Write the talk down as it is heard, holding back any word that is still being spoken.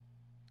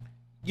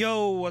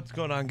Yo, what's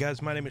going on,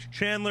 guys? My name is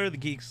Chandler, the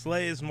Geek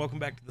Slays, and welcome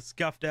back to the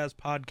Scuffed Ass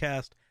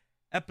Podcast,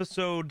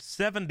 episode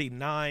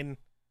 79.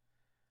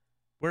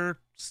 We're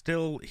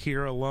still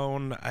here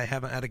alone. I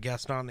haven't had a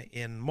guest on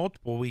in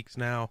multiple weeks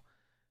now.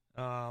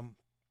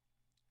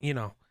 You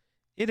know,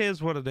 it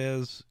is what it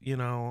is.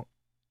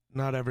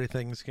 Not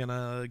everything's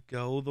gonna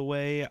go the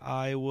way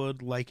I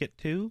would like it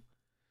to.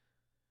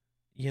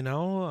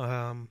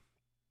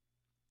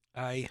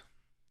 I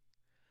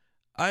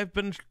I've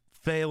been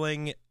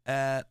failing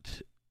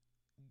at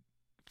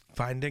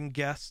finding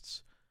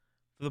guests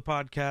for the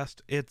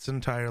podcast. It's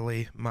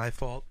entirely my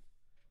fault.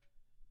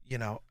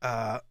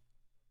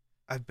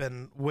 I've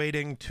been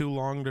waiting too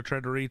long to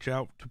try to reach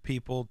out to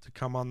people to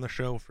come on the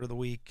show for the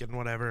week and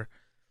whatever.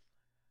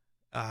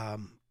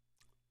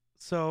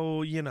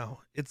 So,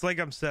 it's like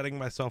I'm setting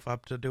myself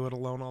up to do it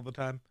alone all the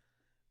time,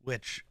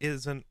 which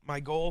isn't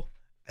my goal.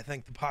 I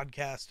think the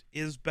podcast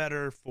is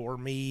better for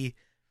me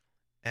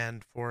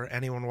and for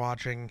anyone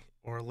watching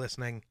or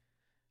listening.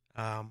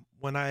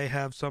 When I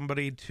have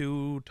somebody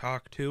to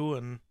talk to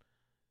and,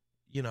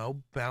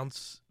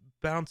 bounce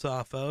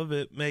off of,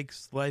 it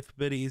makes life a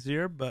bit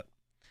easier. But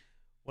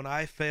when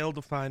I fail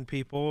to find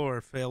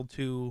people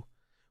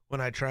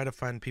when I try to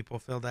find people,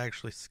 fail to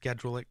actually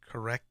schedule it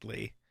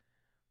correctly,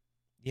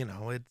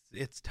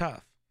 it's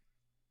tough.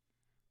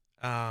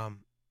 But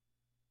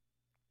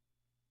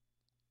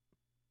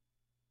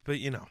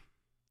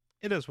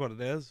it is what it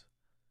is.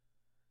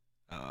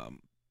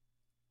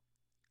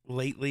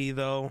 Lately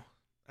though,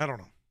 I don't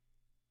know.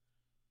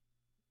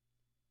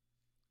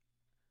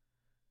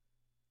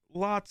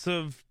 Lots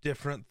of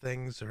different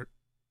things are.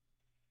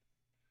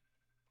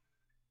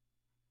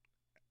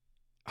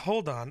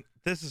 Hold on,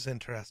 this is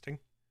interesting.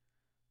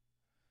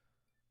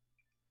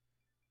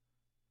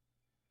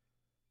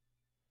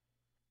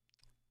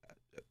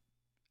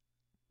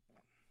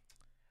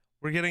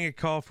 We're getting a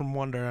call from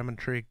Wonder. I'm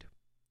intrigued.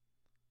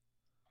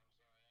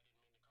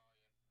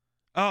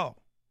 Oh,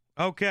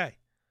 okay.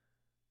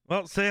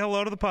 Well, say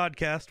hello to the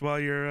podcast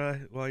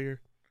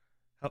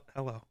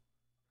hello.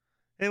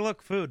 Hey,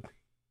 look, food.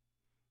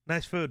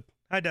 Nice food.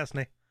 Hi,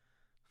 Destiny.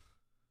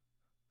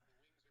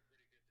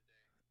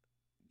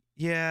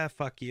 Yeah,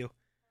 fuck you.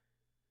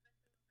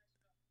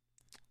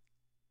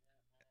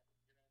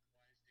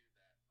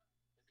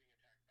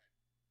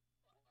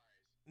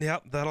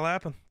 Yep, that'll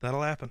happen.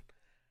 That'll happen.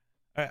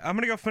 All right, I'm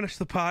gonna go finish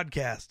the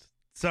podcast.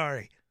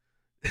 Sorry.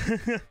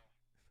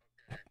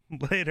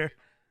 Later.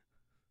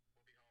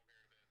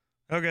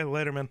 Okay,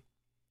 later, man.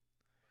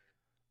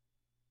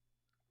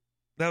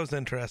 That was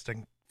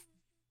interesting.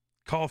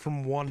 Call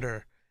from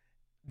Wonder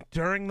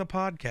during the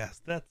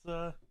podcast.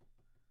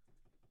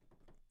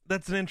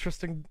 That's an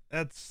interesting.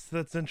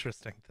 That's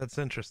interesting. That's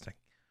interesting.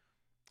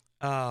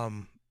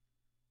 Um,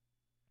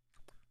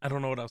 I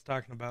don't know what I was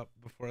talking about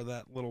before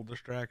that little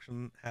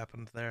distraction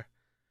happened there.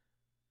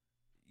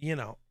 You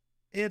know,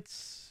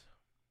 it's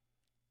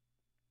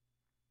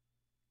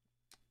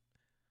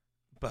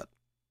but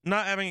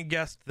not having a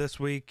guest this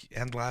week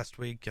and last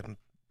week and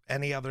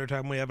any other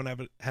time we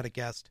haven't had a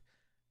guest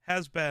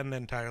has been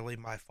entirely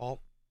my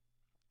fault.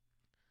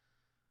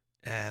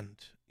 And,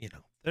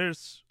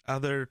 there's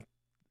other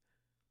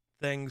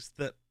things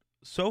that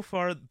so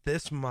far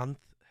this month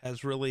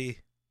has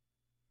really,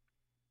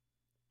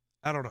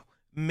 I don't know,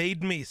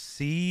 made me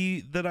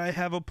see that I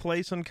have a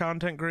place in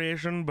content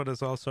creation, but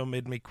has also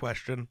made me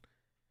question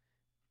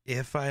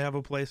if I have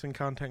a place in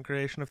content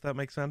creation, if that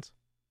makes sense.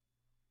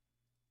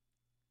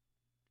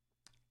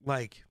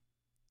 Like,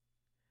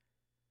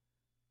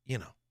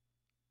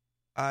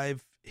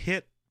 I've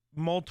hit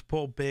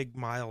multiple big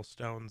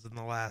milestones in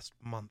the last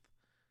month.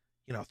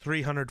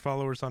 300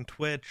 followers on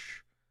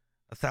Twitch,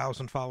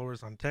 1,000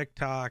 followers on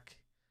TikTok,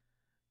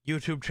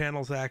 YouTube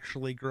channel's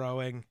actually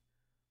growing.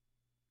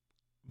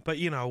 But,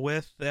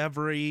 with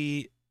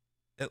every,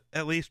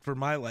 at least for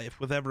my life,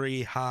 with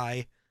every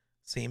high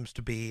seems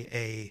to be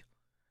a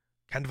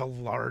kind of a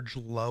large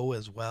low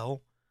as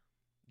well.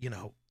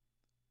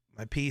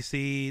 My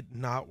PC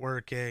not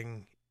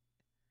working,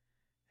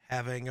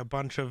 having a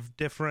bunch of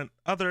different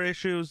other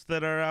issues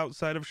that are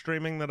outside of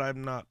streaming that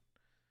I'm not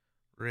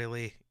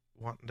really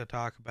wanting to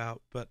talk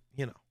about, but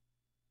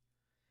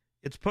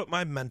it's put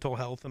my mental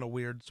health in a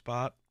weird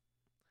spot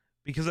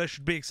because I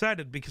should be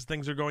excited because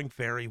things are going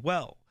very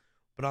well,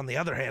 but on the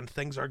other hand,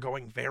 things are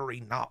going very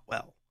not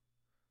well.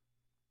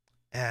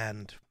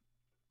 And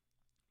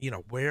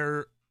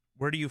where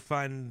do you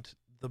find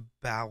the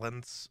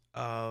balance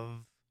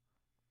of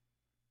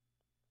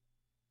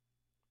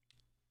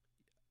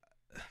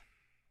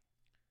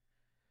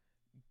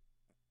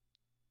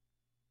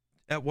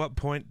at what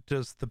point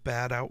does the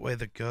bad outweigh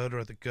the good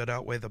or the good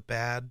outweigh the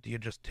bad? Do you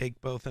just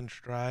take both in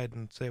stride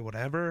and say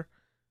whatever?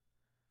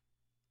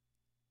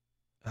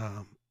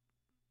 Um,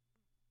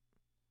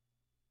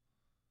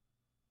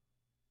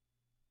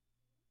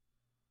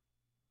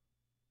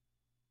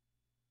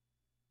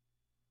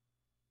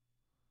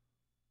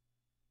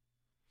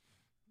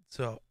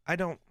 so I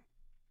don't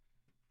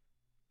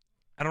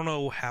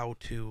know how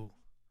to,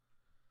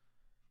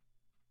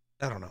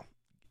 I don't know.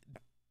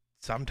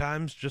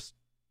 Sometimes just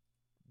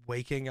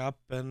waking up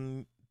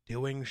and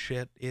doing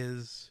shit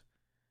is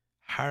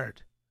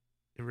hard.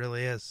 It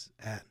really is.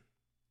 And,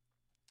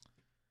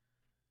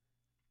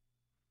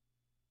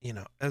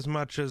 as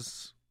much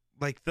as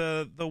like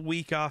the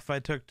week off I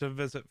took to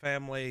visit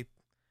family,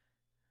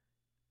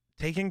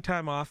 taking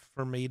time off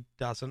for me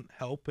doesn't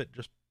help. It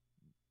just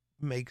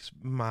makes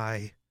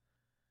my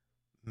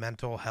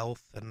mental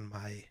health and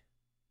my,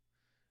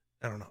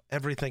 I don't know,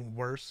 everything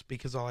worse,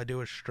 because all I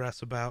do is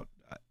stress about,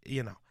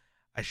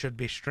 I should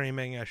be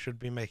streaming, I should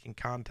be making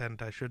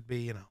content, I should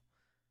be,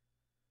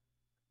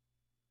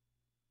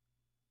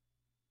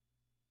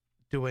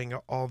 doing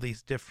all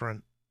these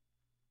different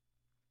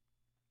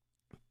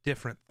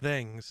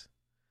things.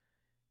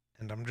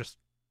 And I'm just,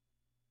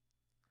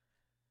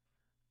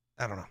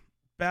 I don't know.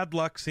 Bad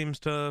luck seems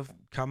to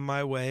come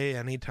my way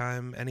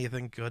anytime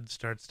anything good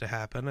starts to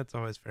happen. It's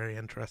always very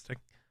interesting.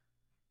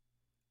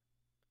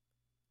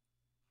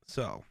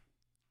 So,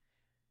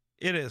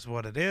 it is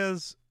what it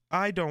is.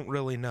 I don't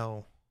really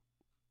know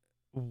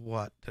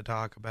what to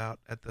talk about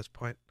at this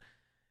point.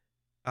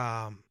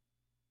 I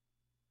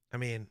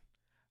mean,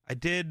 I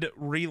did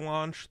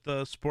relaunch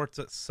the Sports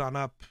at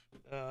Sunup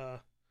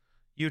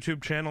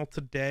YouTube channel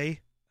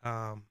today.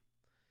 I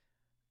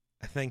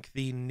think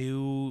the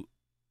new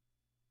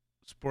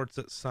Sports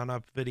at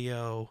Sunup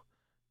video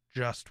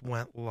just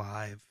went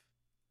live.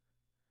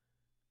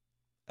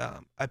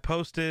 I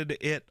posted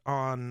it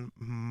on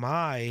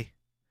my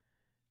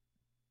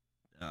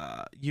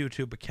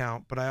YouTube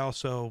account, but I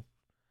also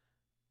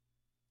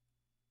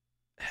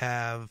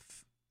have,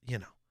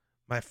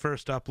 my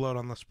first upload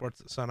on the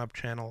Sports at Sunup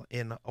channel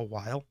in a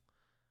while.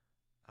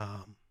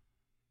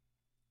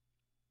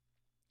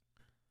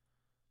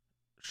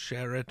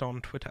 Share it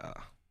on Twitter.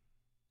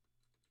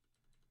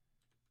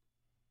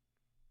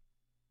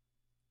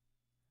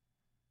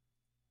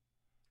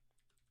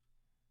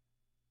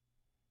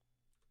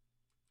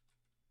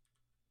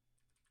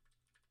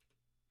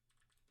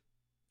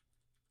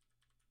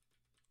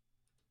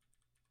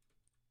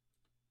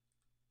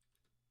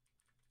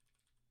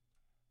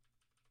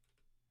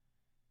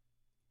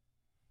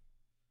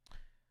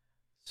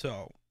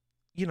 So,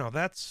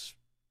 that's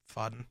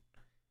fun.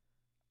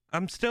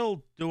 I'm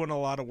still doing a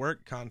lot of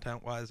work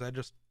content-wise. I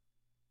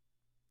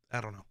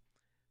don't know.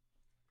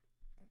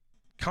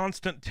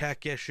 Constant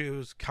tech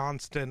issues,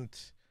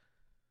 constant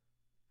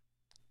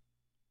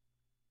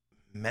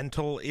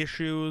mental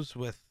issues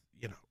with,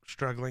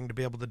 struggling to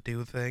be able to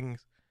do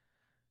things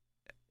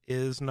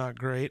is not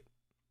great.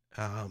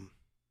 But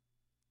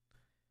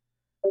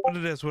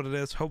it is what it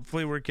is.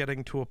 Hopefully we're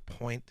getting to a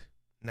point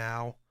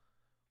now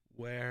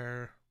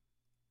where,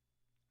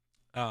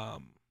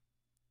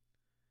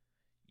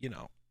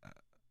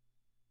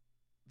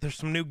 there's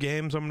some new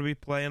games I'm going to be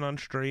playing on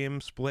stream.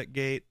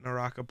 Splitgate,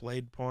 Naraka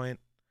Blade Point.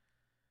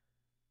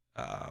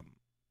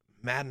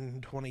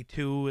 Madden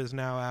 22 is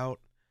now out.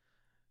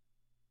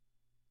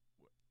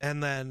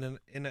 And then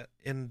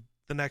in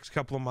the next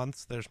couple of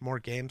months, there's more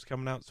games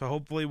coming out. So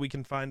hopefully we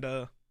can find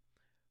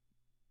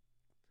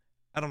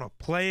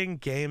playing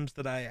games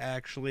that I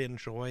actually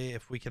enjoy.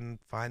 If we can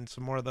find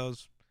some more of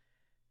those,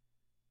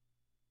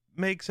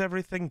 makes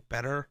everything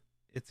better.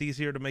 It's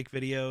easier to make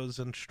videos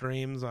and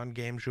streams on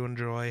games you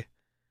enjoy.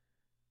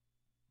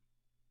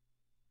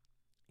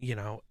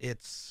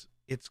 It's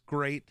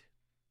great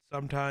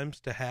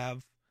sometimes to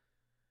have.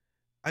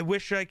 I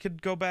wish I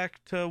could go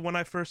back to when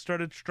I first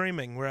started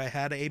streaming, where I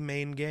had a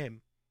main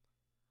game.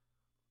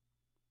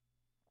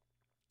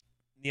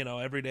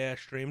 Every day I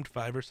streamed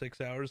 5 or 6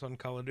 hours on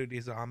Call of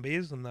Duty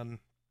Zombies, and then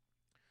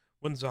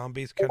when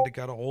Zombies kind of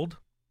got old,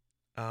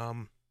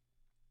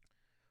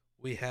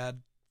 we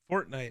had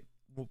Fortnite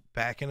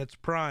back in its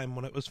prime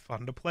when it was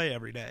fun to play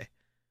every day.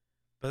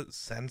 But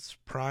since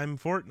Prime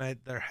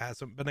Fortnite, there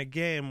hasn't been a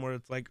game where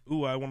it's like,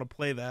 ooh, I want to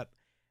play that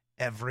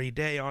every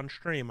day on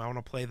stream. I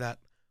want to play that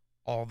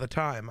all the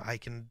time. I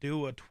can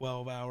do a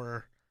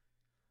 12-hour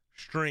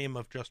stream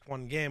of just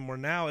one game, where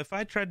now if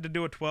I tried to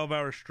do a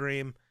 12-hour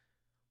stream,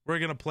 we're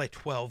going to play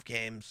 12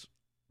 games,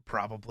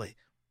 probably.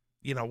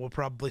 We'll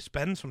probably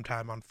spend some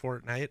time on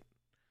Fortnite.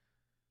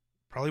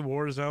 Probably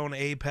Warzone,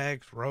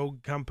 Apex,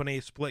 Rogue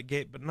Company,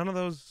 Splitgate, but none of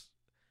those.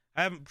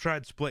 I haven't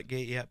tried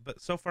Splitgate yet,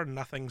 but so far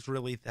nothing's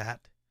really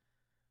that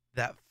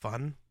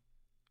fun.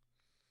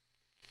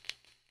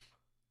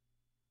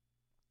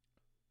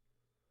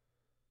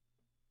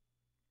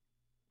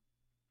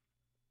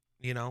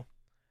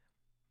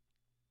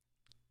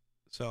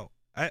 So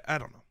I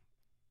don't know.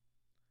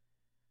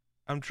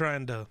 I'm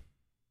trying to.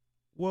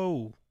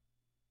 Whoa.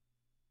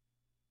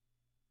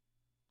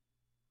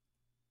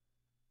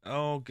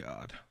 Oh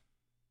God.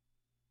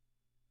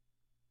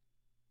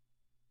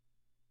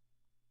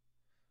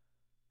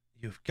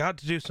 You've got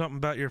to do something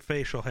about your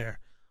facial hair.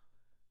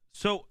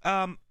 So,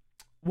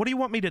 what do you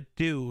want me to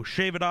do?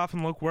 Shave it off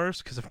and look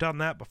worse? Because I've done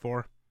that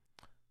before.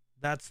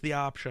 That's the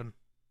option.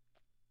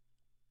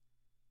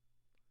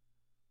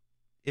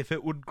 If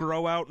it would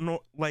grow out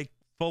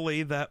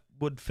fully, that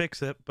would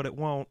fix it, but it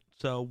won't.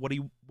 So, what do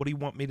you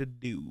want me to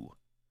do?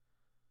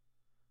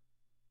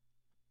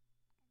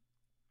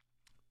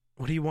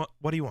 What do you want?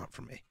 What do you want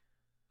from me?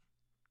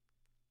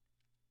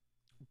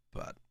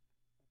 But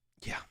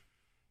yeah.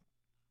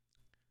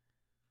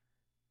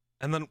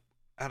 And then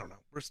I don't know.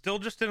 We're still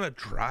just in a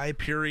dry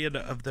period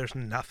of there's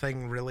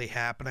nothing really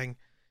happening.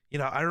 You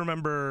know, I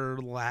remember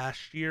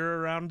last year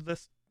around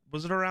this,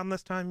 was it around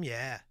this time?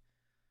 Yeah.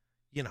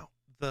 You know,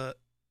 the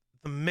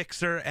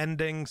Mixer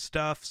ending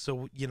stuff,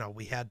 so you know,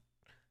 we had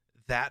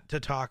that to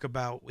talk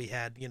about. We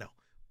had, you know,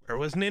 where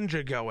was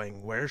Ninja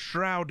going? Where's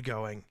Shroud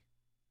going?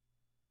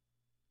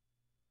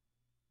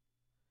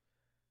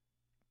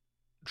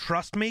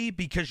 Trust me,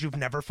 because you've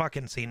never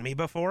fucking seen me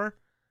before,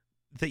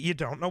 that you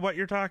don't know what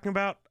you're talking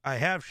about. I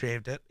have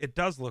shaved it. It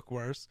does look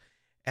worse.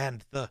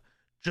 And the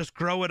just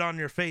grow it on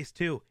your face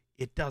too.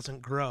 It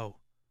doesn't grow.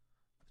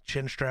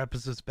 Chin strap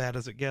is as bad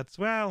as it gets.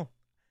 Well,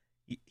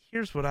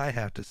 here's what I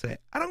have to say.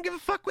 I don't give a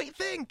fuck what you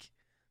think.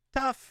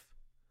 Tough.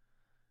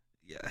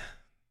 Yeah.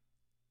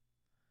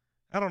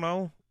 I don't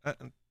know. I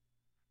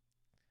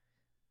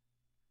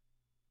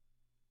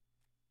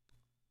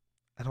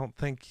don't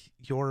think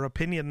your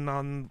opinion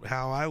on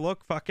how I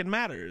look fucking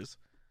matters.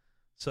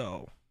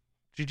 So,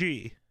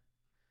 GG.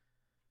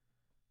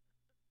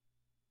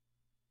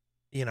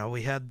 You know,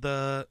 we had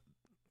the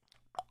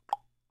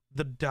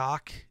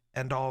doc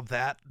and all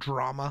that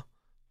drama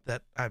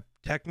that I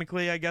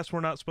guess we're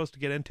not supposed to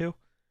get into,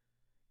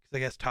 because I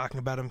guess talking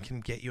about him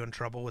can get you in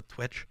trouble with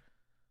Twitch.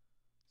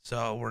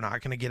 So we're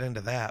not going to get into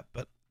that,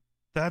 but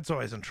that's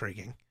always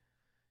intriguing.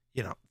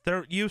 You know,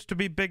 there used to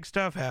be big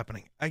stuff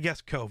happening. I guess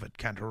COVID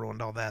kind of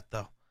ruined all that,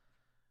 though.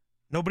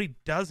 Nobody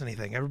does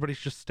anything. Everybody's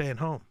just staying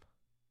home.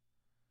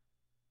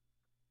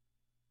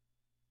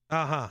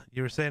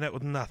 You were saying it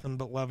with nothing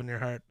but love in your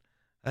heart.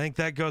 I think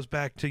that goes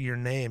back to your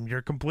name.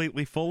 You're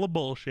completely full of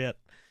bullshit.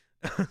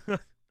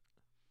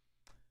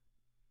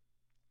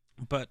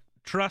 But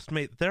trust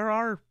me, there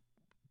are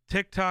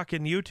TikTok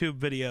and YouTube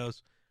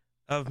videos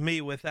of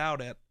me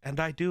without it, and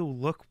I do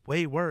look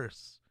way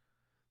worse.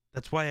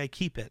 That's why I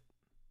keep it.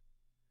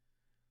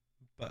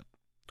 But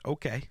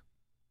okay.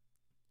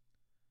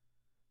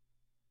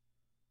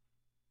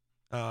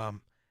 I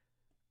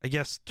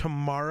guess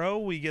tomorrow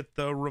we get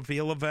the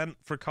reveal event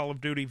for Call of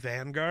Duty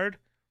Vanguard.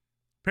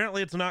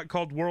 Apparently it's not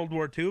called World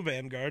War II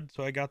Vanguard,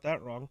 so I got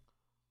that wrong.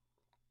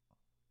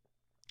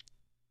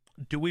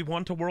 Do we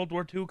want a World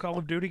War II Call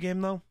of Duty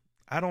game, though?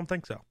 I don't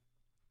think so.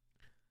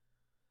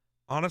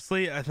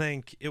 Honestly, I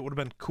think it would have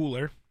been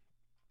cooler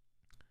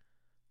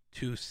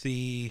to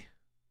see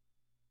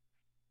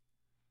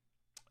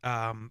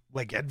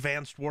like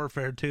Advanced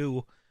Warfare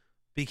 2,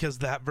 because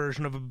that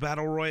version of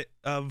a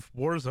of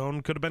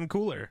Warzone could have been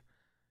cooler.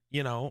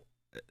 You know,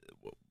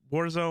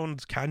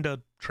 Warzone's kind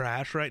of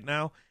trash right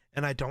now,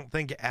 and I don't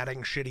think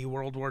adding shitty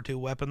World War II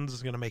weapons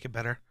is going to make it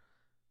better.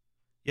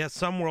 Yes,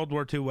 some World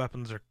War II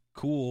weapons are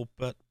cool,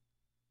 but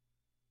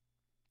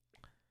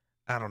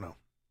I don't know.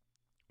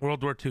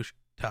 World War II's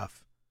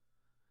tough.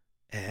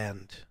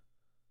 And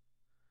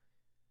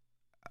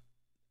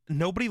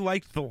nobody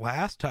liked the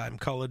last time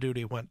Call of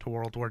Duty went to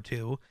World War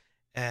II,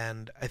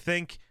 and I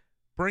think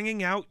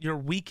bringing out your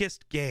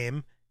weakest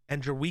game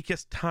and your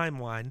weakest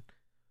timeline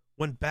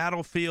when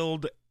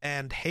Battlefield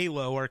and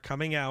Halo are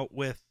coming out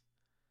with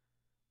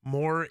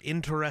more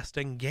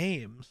interesting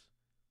games,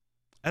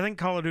 I think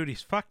Call of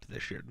Duty's fucked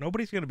this year.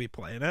 Nobody's going to be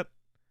playing it.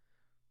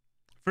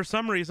 For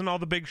some reason, all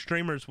the big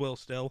streamers will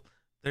still.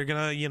 They're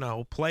going to, you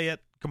know, play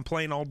it,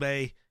 complain all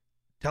day,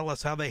 tell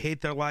us how they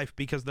hate their life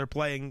because they're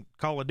playing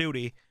Call of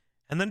Duty,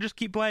 and then just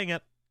keep playing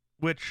it,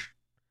 which,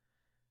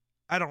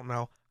 I don't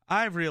know.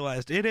 I've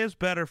realized it is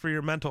better for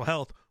your mental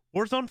health.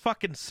 Warzone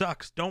fucking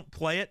sucks. Don't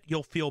play it.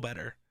 You'll feel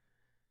better.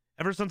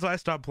 Ever since I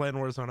stopped playing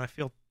Warzone, I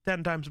feel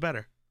 10 times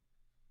better.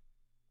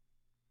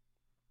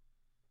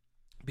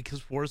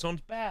 Because Warzone's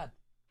bad.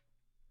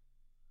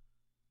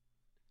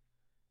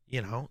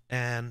 You know,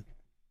 and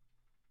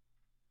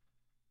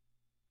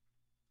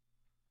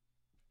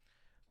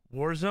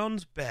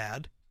Warzone's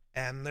bad,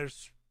 and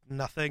there's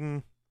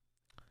nothing,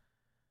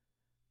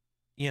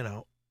 you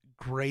know,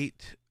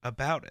 great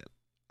about it.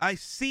 I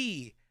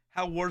see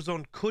how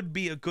Warzone could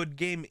be a good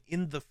game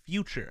in the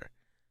future,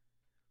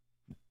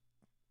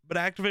 but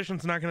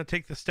Activision's not going to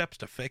take the steps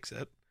to fix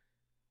it.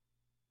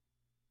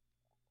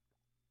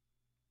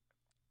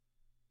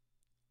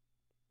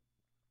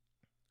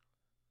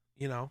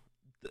 You know,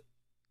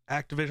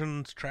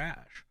 Activision's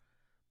trash.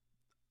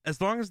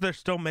 As long as they're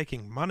still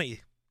making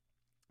money,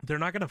 they're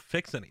not going to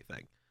fix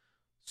anything.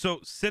 So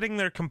sitting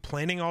there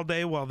complaining all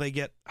day while they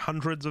get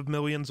hundreds of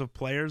millions of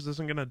players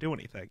isn't going to do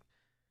anything.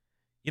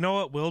 You know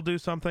what will do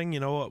something? You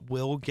know what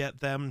will get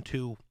them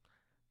to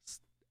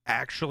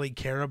actually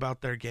care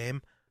about their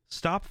game?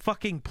 Stop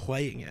fucking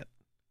playing it.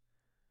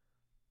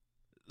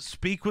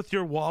 Speak with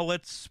your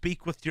wallets.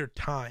 Speak with your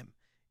time.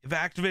 If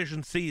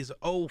Activision sees,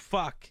 oh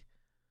fuck,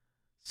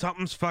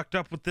 something's fucked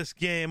up with this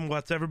game,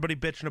 what's everybody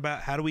bitching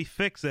about, how do we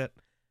fix it,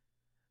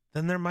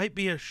 then there might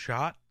be a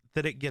shot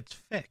that it gets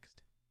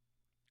fixed.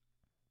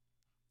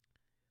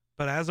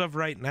 But as of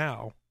right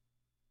now,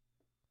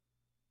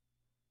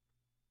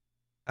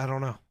 I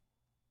don't know.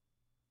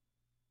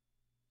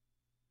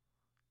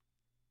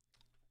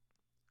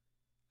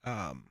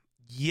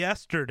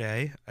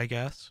 Yesterday, I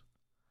guess,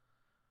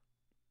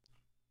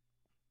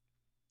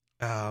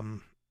 it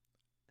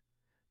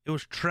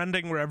was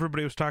trending where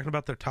everybody was talking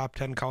about their top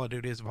 10 Call of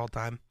Duties of all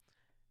time.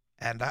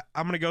 And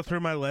I'm going to go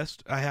through my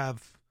list. I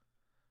have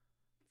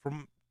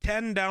from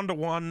 10 down to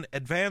 1,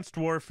 Advanced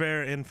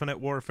Warfare, Infinite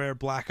Warfare,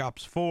 Black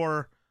Ops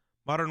 4,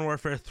 Modern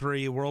Warfare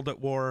 3, World at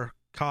War,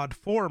 COD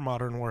 4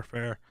 Modern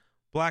Warfare,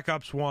 Black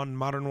Ops 1,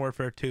 Modern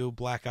Warfare 2,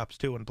 Black Ops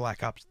 2, and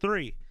Black Ops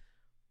 3.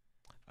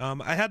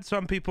 I had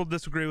some people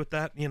disagree with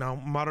that. You know,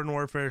 Modern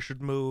Warfare 2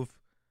 should move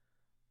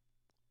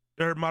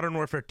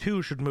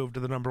to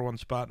the number 1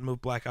 spot and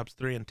move Black Ops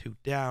 3 and 2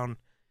 down,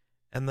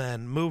 and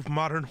then move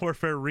Modern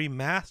Warfare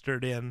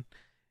Remastered in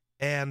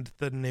and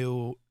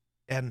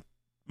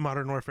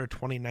Modern Warfare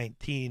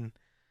 2019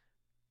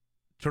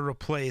 to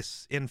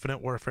replace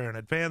Infinite Warfare and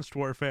Advanced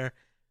Warfare.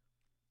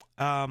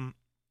 I'm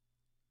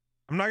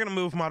not going to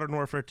move Modern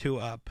Warfare 2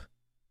 up.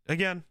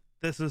 Again,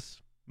 this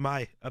is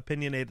my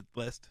opinionated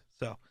list,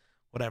 so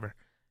whatever.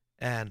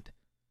 And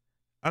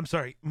I'm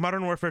sorry,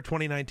 Modern Warfare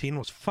 2019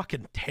 was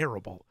fucking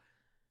terrible.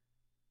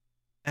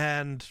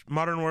 And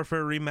Modern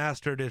Warfare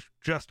Remastered is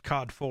just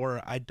COD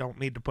 4. I don't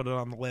need to put it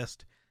on the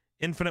list.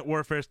 Infinite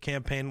Warfare's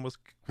campaign was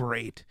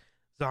great.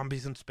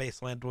 Zombies in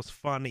Spaceland was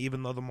fun,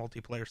 even though the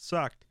multiplayer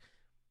sucked.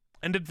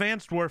 And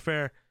Advanced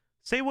Warfare,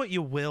 say what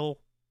you will,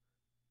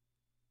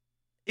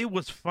 it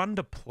was fun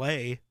to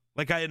play.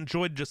 Like, I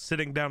enjoyed just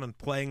sitting down and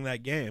playing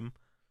that game.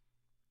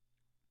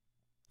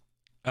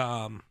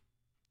 And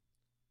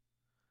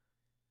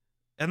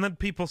then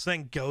people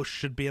saying Ghost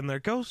should be in there.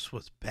 Ghost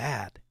was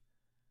bad.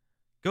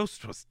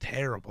 Ghost was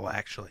terrible,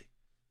 actually.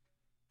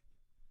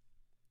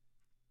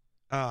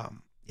 Yeah.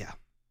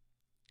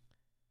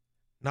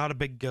 Not a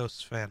big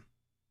Ghost fan.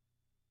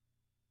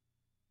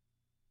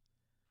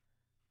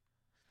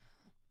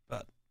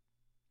 But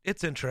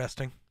it's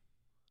interesting.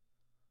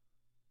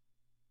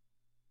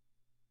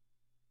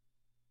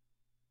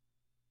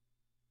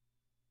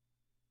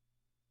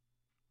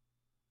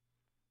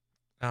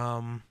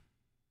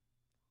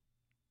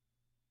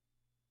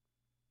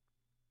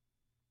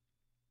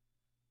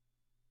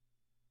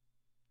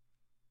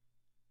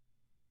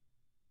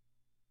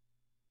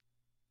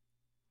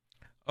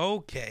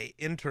 Okay,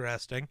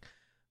 interesting.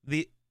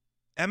 The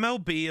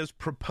MLB is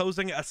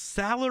proposing a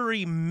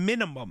salary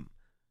minimum,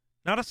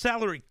 not a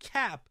salary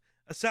cap,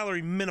 a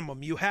salary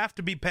minimum. You have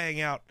to be paying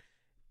out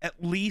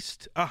at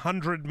least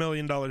 $100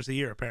 million a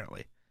year,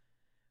 apparently.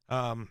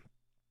 In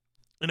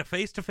a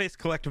face-to-face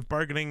collective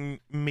bargaining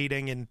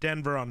meeting in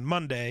Denver on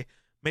Monday,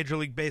 Major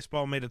League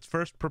Baseball made its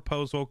first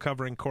proposal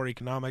covering core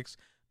economics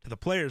to the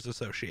Players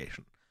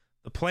Association.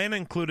 The plan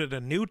included a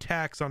new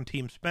tax on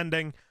team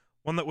spending,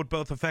 one that would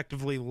both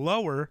effectively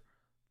lower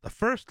the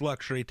first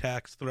luxury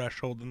tax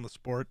threshold in the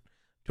sport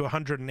to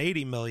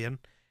 $180 million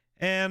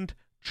and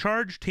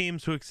charge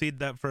teams who exceed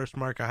that first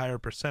mark a higher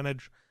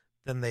percentage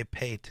than they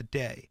pay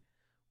today.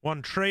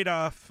 One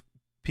trade-off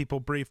people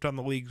briefed on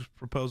the league's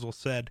proposal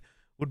said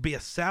would be a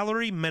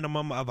salary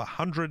minimum of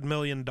 $100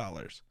 million.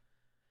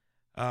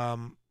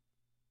 No,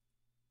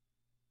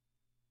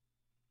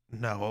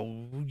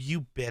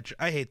 you bitch.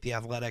 I hate The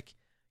Athletic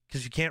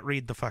because you can't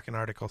read the fucking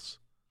articles.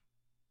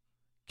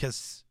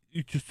 Because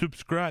you just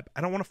subscribe. I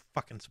don't want to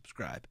fucking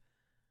subscribe.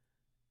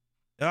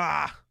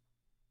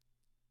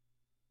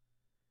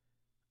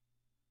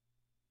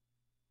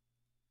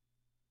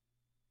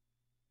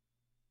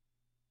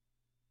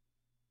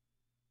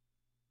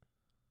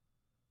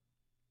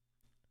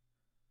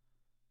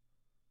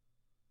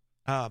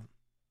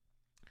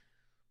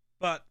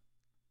 But,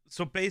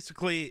 so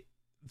basically,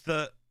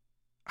 the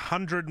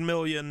 100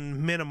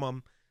 million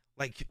minimum,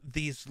 like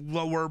these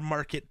lower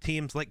market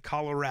teams like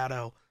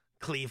Colorado,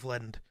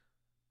 Cleveland,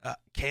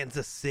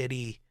 Kansas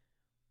City,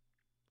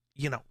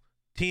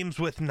 teams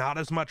with not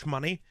as much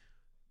money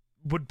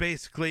would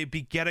basically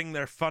be getting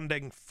their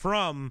funding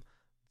from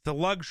the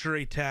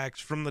luxury tax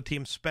from the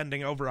team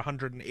spending over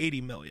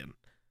 180 million.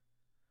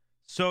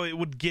 So it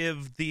would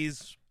give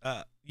these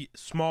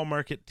small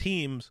market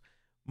teams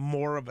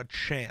more of a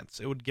chance.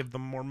 It would give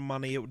them more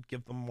money. It would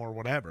give them more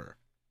whatever.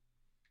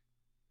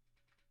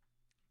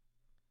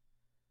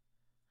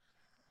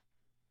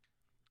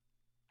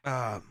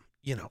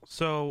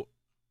 So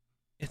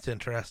it's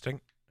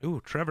interesting.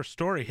 Ooh, Trevor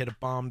Story hit a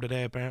bomb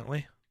today,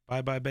 apparently.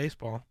 Bye-bye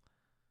baseball.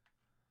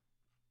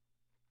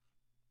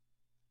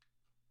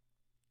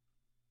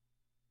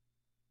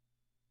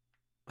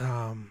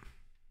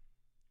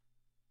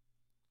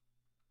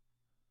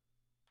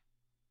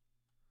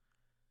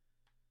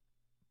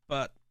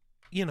 But,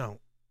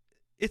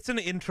 it's an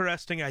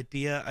interesting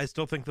idea. I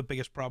still think the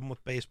biggest problem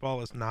with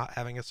baseball is not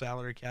having a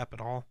salary cap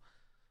at all.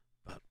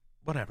 But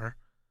whatever.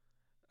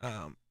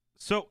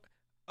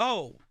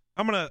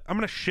 I'm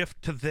gonna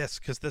shift to this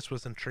because this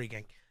was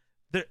intriguing.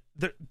 The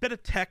bit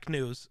of tech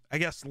news. I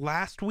guess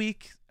last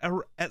week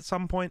at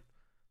some point,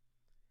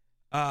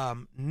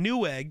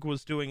 Newegg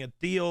was doing a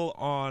deal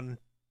on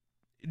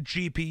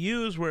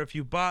GPUs where if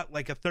you bought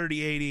like a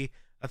 3080,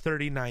 a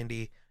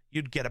 3090,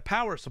 you'd get a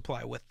power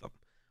supply with them.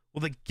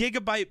 Well, the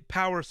gigabyte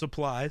power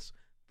supplies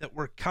that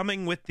were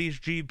coming with these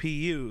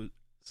GPUs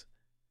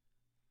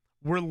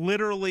were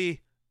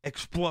literally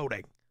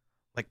exploding,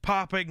 like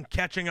popping,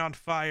 catching on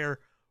fire,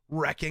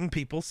 wrecking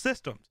people's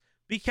systems.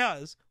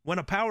 Because when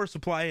a power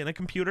supply in a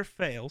computer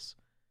fails,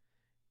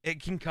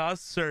 it can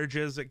cause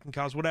surges, it can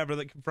cause whatever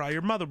that can fry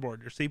your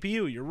motherboard, your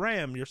CPU, your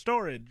RAM, your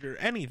storage, your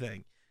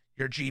anything,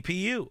 your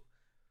GPU.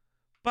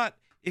 But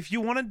if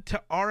you wanted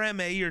to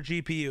RMA your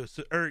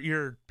GPU, or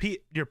your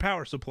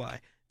power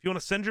supply, if you want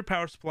to send your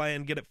power supply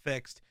and get it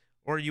fixed,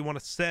 or you want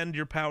to send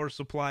your power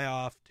supply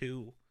off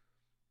to,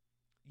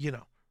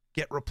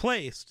 get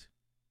replaced,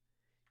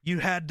 you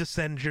had to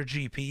send your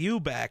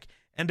GPU back.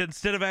 And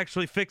instead of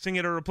actually fixing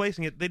it or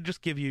replacing it, they'd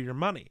just give you your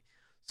money.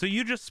 So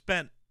you just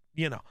spent,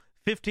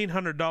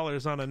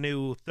 $1,500 on a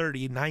new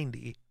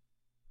 3090.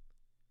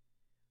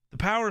 The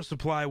power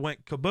supply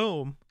went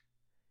kaboom,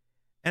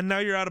 and now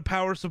you're out of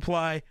power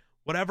supply,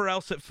 whatever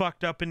else it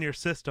fucked up in your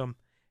system,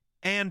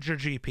 and your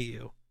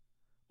GPU.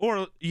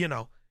 Or,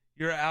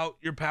 you're out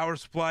your power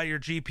supply, your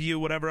GPU,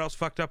 whatever else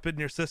fucked up in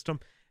your system,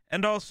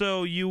 and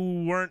also you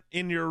weren't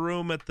in your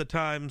room at the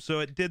time, so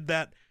it did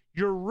that.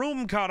 Your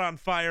room caught on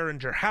fire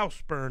and your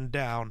house burned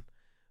down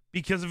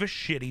because of a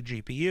shitty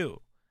GPU.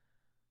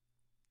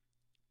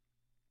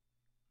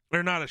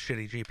 Or not a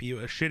shitty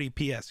GPU, a shitty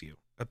PSU,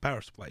 a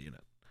power supply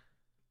unit.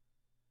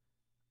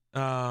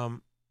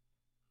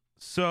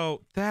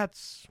 So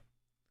that's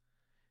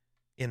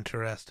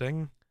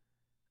interesting.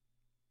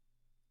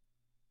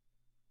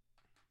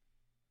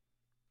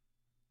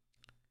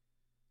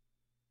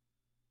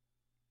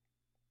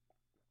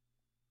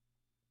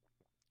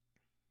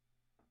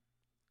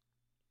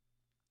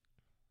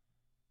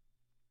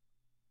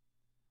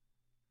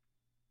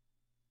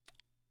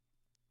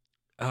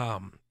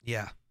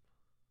 Yeah.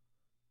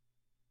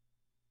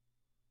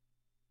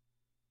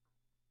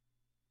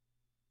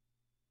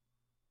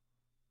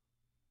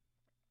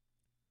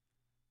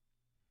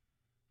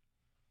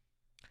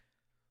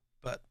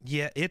 But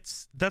yeah,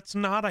 that's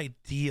not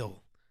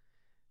ideal.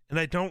 And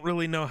I don't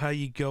really know how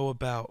you go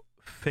about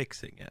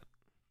fixing it.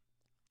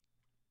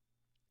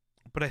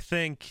 But I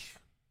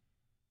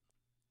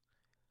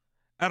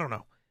don't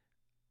know.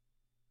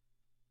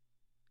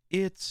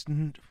 It's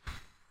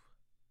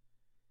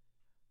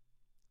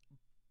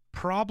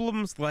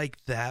problems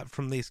like that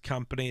from these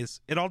companies.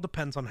 It all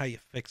depends on how you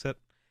fix it.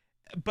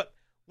 But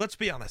let's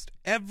be honest.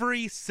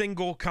 Every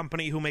single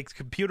company who makes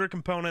computer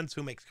components,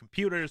 who makes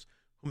computers,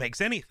 who makes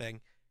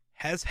anything,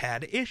 has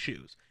had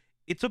issues.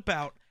 It's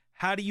about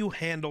how do you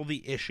handle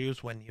the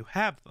issues when you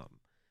have them.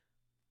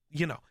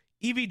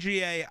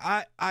 EVGA,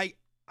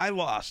 I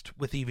lost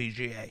with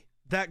EVGA.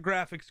 That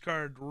graphics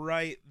card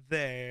right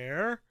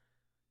there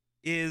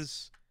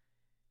is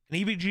an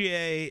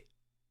EVGA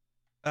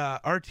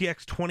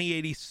RTX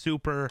 2080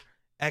 Super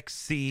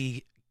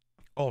XC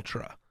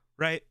Ultra,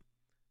 right?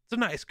 It's a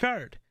nice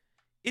card.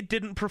 It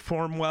didn't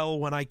perform well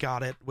when I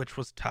got it, which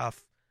was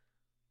tough.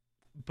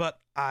 But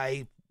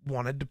I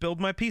wanted to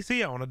build my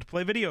PC. I wanted to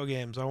play video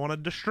games. I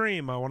wanted to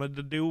stream. I wanted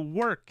to do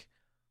work.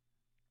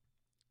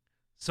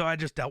 So I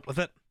just dealt with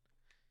it.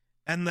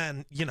 And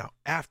then,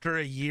 after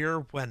a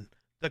year when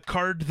the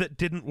card that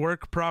didn't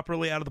work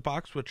properly out of the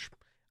box, which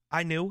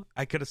I knew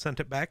I could have sent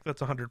it back,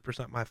 that's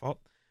 100% my fault,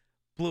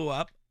 blew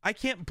up. I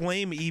can't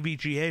blame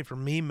EVGA for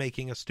me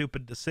making a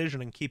stupid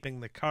decision and keeping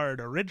the card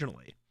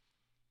originally.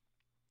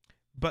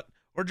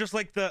 Or just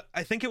like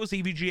I think it was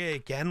EVGA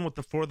again with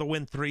the For the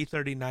Win 3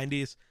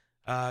 3090s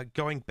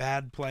going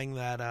bad playing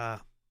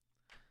that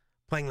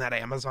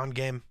Amazon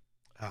game.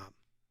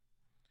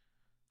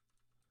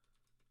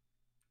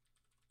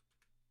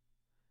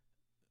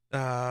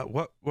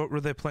 What were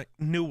they playing?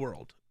 New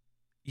World.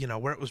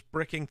 Where it was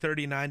bricking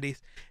 3090s.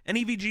 And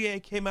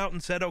EVGA came out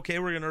and said, okay,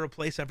 we're going to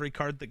replace every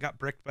card that got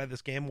bricked by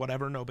this game.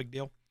 Whatever, no big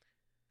deal.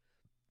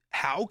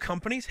 How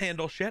companies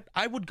handle shit,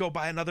 I would go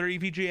buy another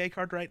EVGA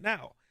card right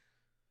now.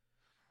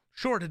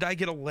 Sure, did I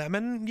get a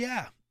lemon?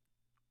 Yeah.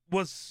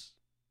 Was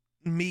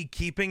me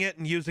keeping it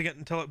and using it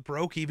until it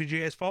broke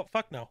EVGA's fault?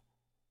 Fuck no.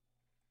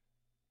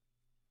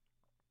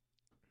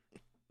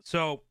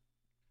 So,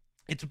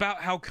 it's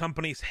about how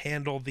companies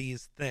handle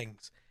these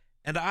things.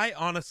 And I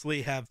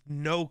honestly have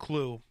no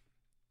clue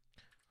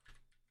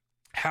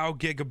how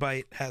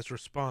Gigabyte has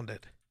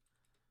responded.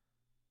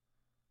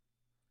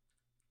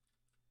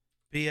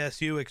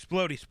 BSU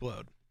explode.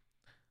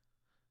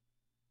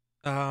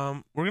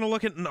 We're going to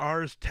look at an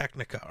Ars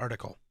Technica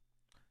article.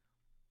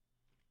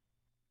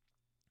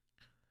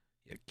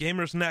 Yeah,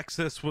 Gamers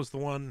Nexus was the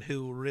one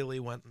who really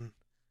went and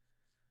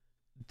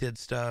did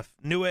stuff.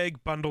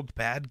 Newegg bundled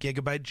bad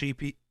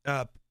Gigabyte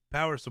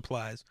power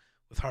supplies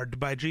with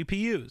hard-to-buy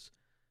GPUs.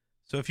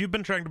 So if you've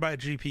been trying to buy a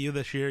GPU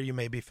this year, you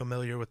may be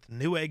familiar with the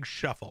Newegg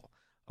Shuffle,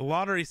 a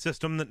lottery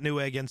system that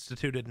Newegg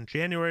instituted in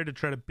January to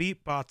try to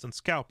beat bots and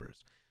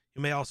scalpers.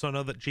 You may also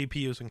know that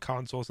GPUs and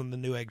consoles in the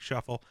Newegg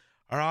Shuffle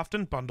are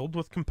often bundled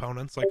with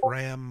components like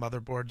RAM,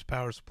 motherboards,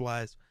 power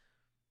supplies,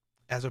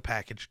 as a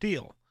package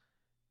deal.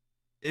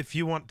 If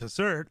you want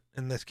dessert,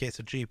 in this case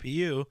a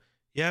GPU,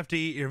 you have to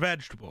eat your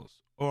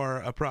vegetables, or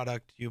a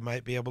product you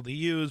might be able to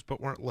use but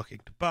weren't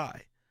looking to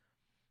buy.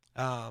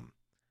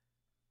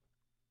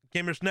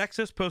 Gamers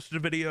Nexus posted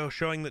a video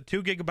showing that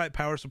 2 gigabyte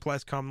power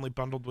supplies commonly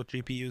bundled with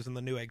GPUs in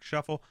the Newegg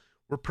Shuffle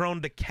were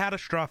prone to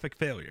catastrophic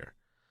failure.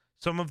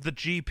 Some of the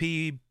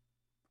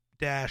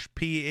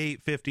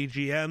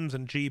GP-P850GMs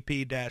and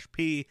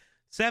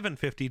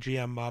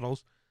GP-P750GM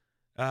models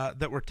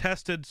that were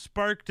tested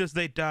sparked as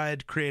they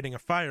died, creating a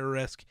fire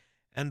risk,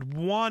 and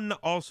one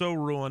also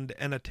ruined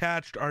an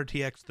attached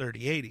RTX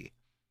 3080.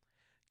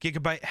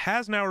 Gigabyte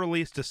has now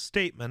released a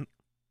statement.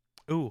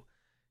 All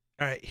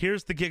right,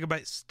 here's the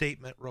Gigabyte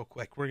statement real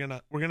quick. We're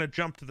gonna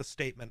jump to the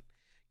statement.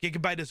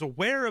 Gigabyte is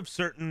aware of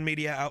certain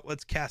media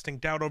outlets casting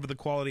doubt over the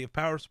quality of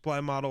power supply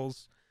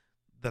models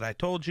that I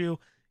told you.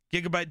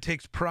 Gigabyte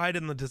takes pride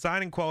in the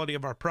design and quality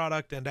of our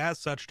product, and as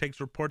such takes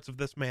reports of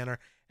this manner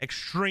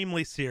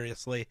extremely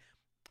seriously,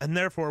 and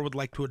therefore would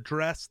like to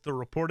address the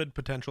reported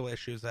potential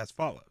issues as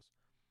follows.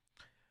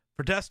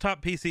 For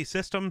desktop PC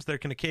systems, there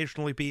can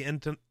occasionally be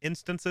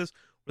instances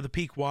where the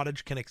peak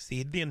wattage can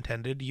exceed the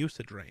intended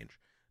usage range.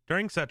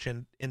 During such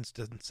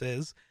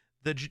instances,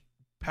 the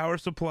power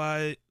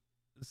supply,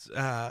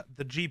 the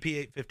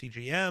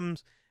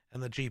GP850GMs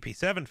and the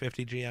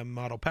GP750GM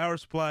model power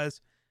supplies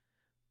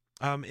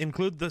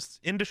include this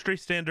industry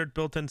standard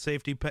built-in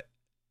safety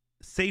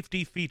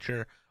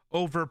feature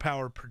over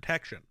power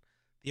protection.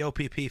 The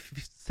OPP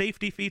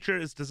safety feature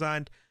is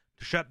designed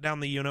to shut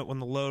down the unit when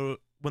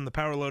the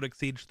power load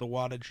exceeds the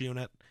wattage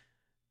unit.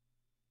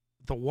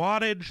 The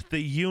wattage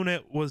the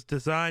unit was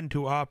designed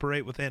to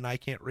operate within. I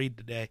can't read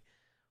today.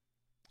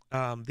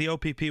 The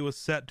OPP was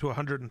set to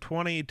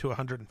 120 to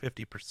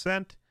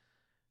 150%.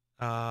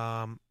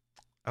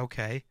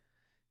 Okay.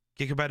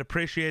 Gigabyte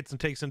appreciates and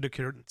takes into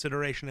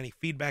consideration any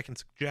feedback and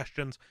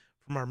suggestions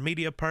from our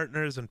media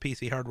partners and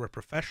PC hardware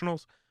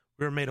professionals.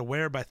 We were made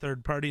aware by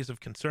third parties of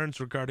concerns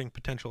regarding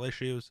potential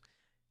issues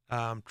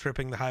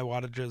tripping the high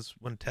wattages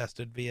when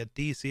tested via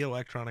DC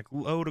electronic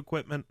load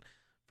equipment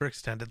for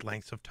extended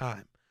lengths of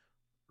time.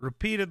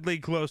 Repeatedly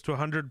close to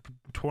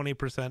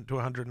 120% to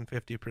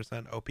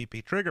 150%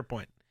 OPP trigger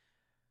point.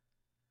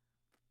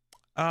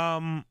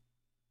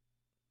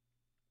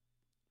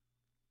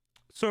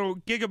 So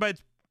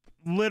Gigabyte's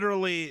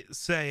literally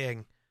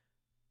saying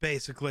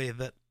basically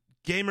that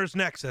Gamers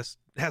Nexus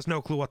has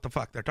no clue what the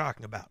fuck they're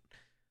talking about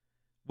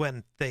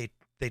when they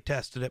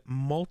tested it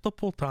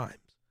multiple times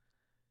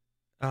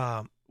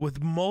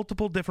with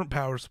multiple different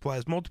power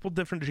supplies, multiple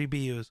different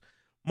GPUs,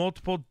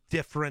 multiple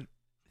different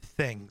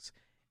things,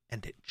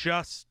 and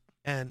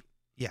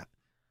yeah.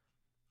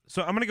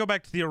 So I'm going to go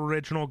back to the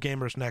original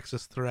Gamers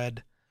Nexus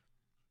thread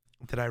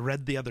that I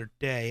read the other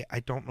day.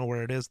 I don't know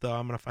where it is, though.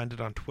 I'm going to find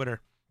it on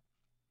Twitter.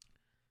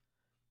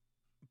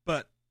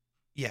 But,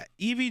 yeah,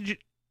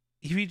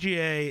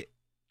 EVGA,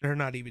 or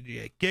not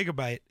EVGA,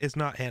 Gigabyte is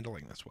not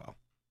handling this well,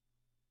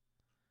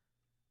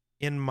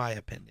 in my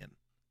opinion.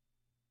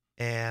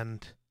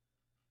 And,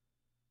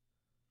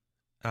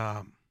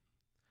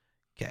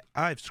 okay,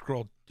 I've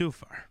scrolled too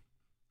far.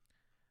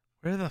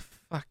 Where the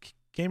fuck?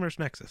 Gamers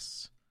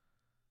Nexus.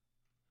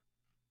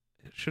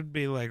 It should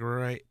be, like,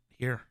 right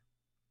here.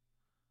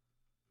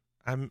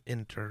 I'm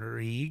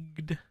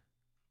intrigued.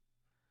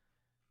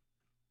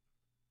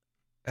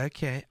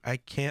 Okay, I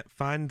can't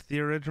find the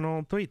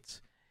original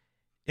tweets.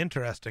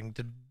 Interesting.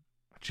 Did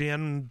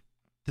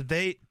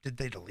they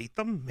delete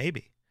them?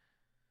 Maybe.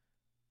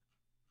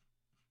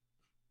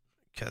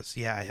 Because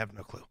yeah, I have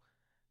no clue.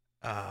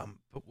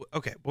 But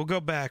okay, we'll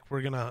go back.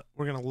 We're gonna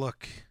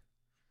look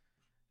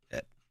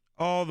at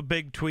all the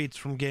big tweets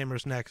from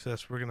Gamers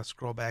Nexus. We're gonna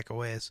scroll back a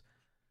ways.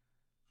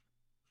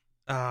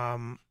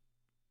 I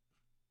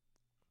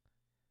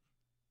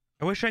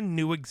wish I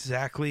knew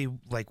exactly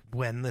like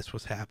when this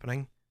was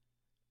happening.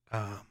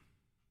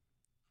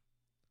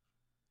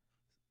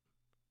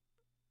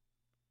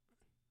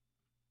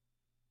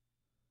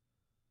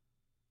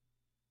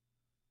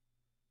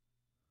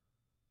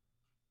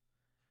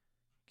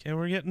 Okay,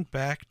 we're getting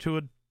back to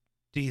a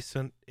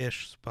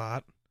decent-ish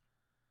spot.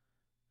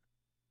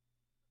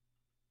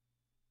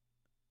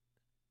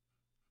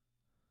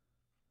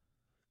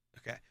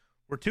 Okay,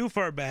 we're too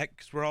far back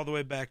because we're all the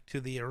way back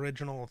to the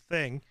original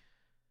thing.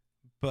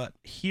 But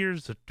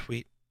here's a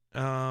tweet.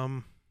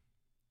 God.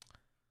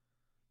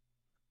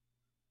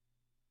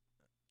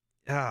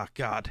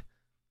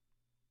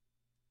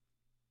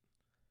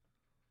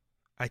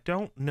 I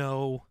don't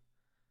know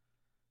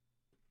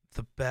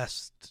the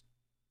best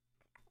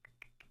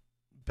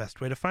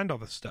way to find all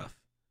this stuff.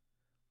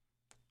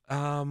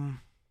 But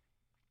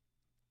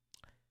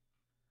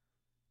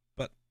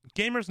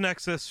Gamers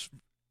Nexus,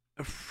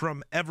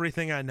 from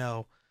everything I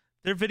know,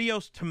 their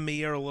videos to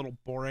me are a little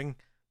boring.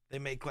 They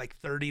make like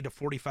 30 to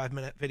 45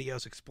 minute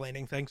videos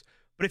explaining things.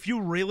 But if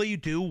you really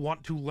do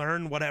want to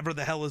learn whatever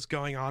the hell is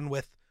going on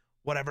with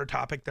whatever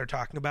topic they're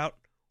talking about,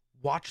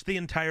 watch the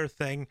entire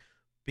thing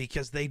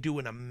because they do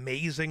an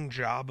amazing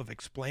job of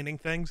explaining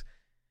things.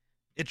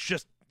 It's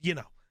just,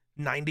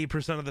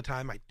 90% of the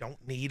time I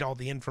don't need all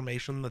the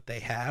information that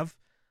they have.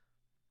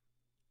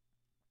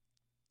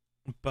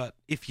 But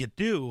if you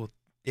do,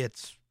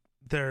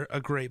 they're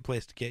a great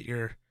place to get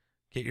your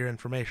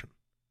information.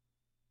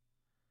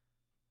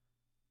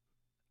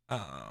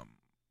 But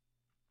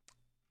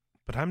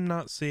I'm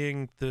not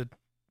seeing the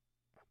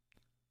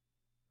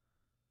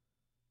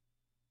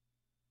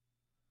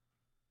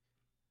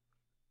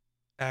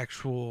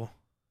actual.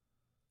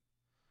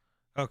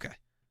 Okay.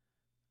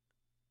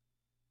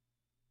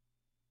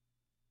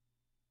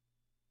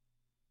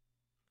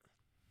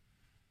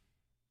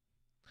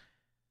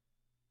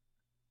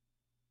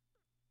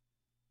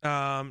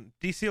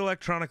 DC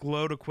electronic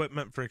load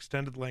equipment for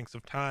extended lengths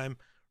of time,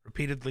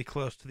 repeatedly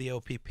close to the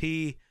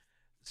OPP.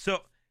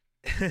 So,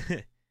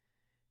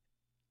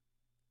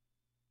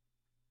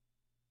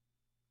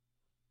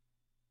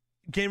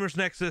 Gamers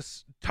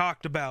Nexus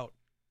talked about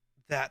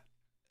that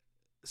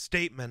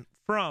statement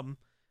from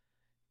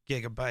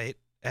Gigabyte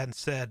and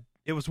said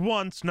it was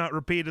once, not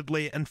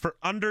repeatedly, and for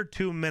under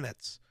 2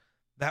 minutes.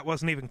 That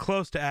wasn't even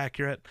close to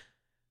accurate.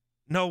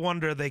 No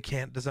wonder they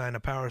can't design a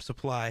power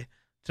supply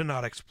to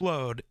not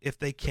explode if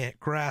they can't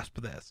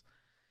grasp this.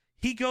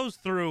 He goes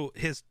through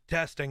his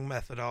testing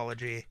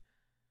methodology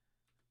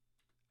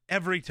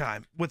every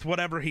time with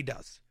whatever he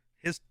does.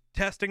 His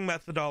testing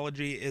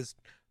methodology is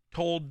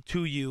told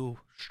to you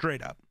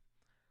straight up.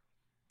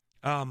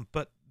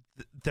 But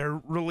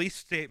their release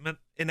statement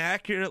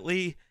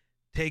inaccurately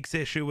takes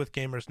issue with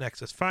Gamers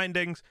Nexus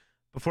findings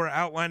before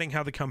outlining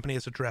how the company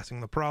is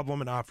addressing the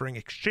problem and offering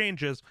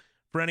exchanges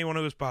for anyone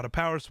who has bought a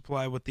power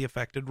supply with the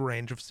affected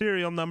range of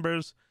serial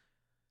numbers.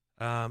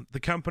 The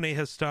company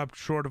has stopped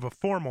short of a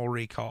formal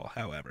recall,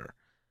 however.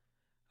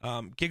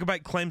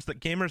 Gigabyte claims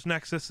that Gamers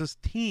Nexus's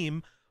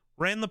team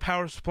ran the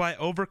power supply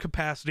over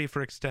capacity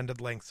for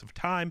extended lengths of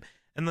time,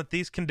 and that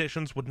these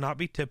conditions would not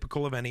be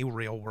typical of any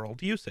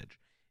real-world usage.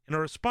 In a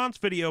response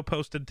video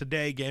posted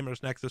today,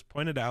 Gamers Nexus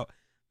pointed out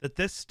that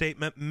this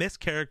statement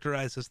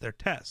mischaracterizes their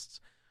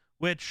tests,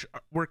 which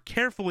were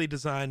carefully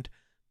designed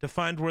to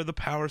find where the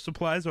power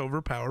supply's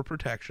overpower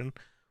protection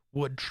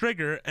would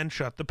trigger and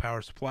shut the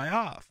power supply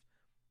off,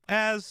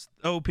 as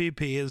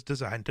OPP is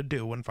designed to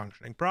do when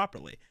functioning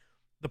properly.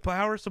 The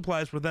power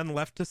supplies were then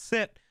left to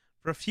sit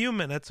for a few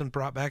minutes and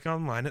brought back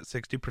online at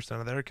 60%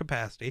 of their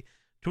capacity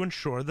to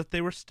ensure that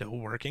they were still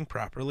working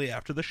properly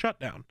after the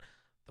shutdown.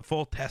 The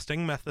full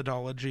testing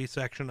methodology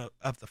section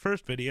of the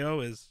first video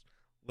is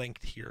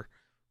linked here.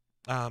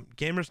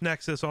 Gamers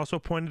Nexus also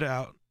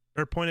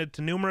pointed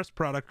to numerous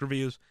product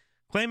reviews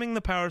claiming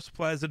the power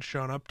supplies had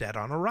shown up dead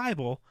on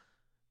arrival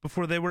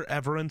before they were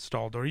ever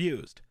installed or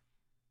used.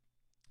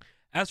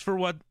 As for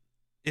what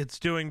it's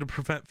doing to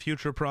prevent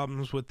future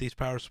problems with these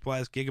power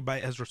supplies,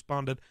 Gigabyte has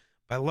responded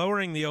by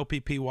lowering the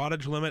OPP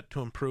wattage limit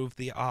to improve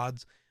the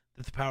odds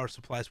that the power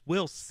supplies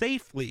will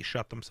safely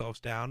shut themselves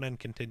down and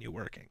continue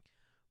working.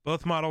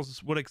 Both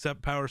models would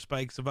accept power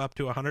spikes of up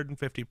to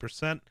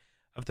 150%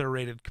 of their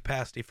rated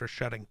capacity for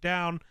shutting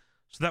down,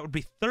 so that would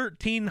be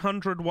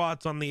 1,300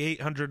 watts on the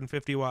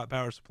 850 watt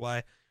power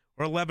supply,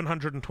 or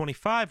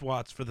 1,125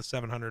 watts for the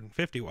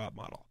 750 watt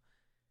model.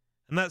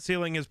 And that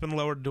ceiling has been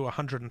lowered to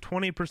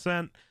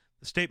 120%.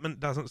 The statement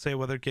doesn't say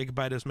whether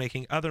Gigabyte is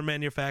making other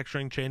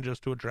manufacturing changes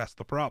to address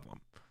the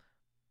problem.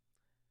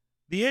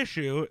 The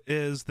issue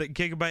is that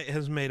Gigabyte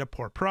has made a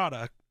poor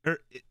product, or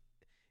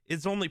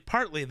it's only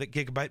partly that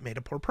Gigabyte made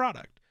a poor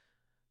product.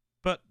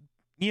 But,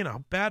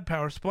 bad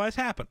power supplies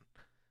happen.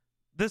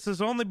 This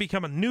has only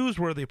become a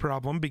newsworthy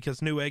problem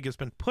because Newegg has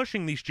been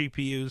pushing these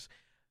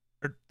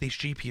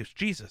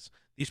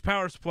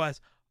power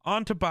supplies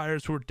onto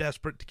buyers who are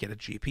desperate to get a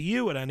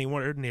GPU at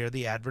anywhere near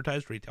the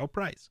advertised retail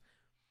price.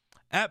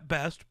 At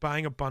best,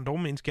 buying a bundle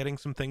means getting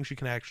some things you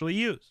can actually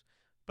use,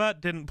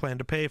 but didn't plan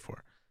to pay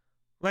for,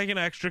 like an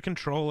extra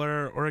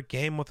controller or a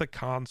game with a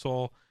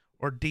console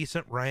or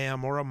decent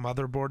RAM or a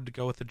motherboard to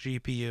go with a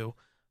GPU.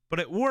 But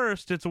at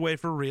worst, it's a way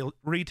for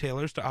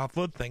retailers to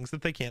offload things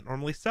that they can't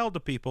normally sell to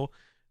people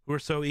who are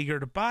so eager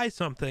to buy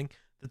something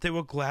that they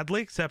will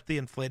gladly accept the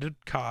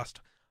inflated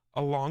cost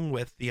along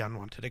with the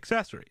unwanted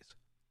accessories.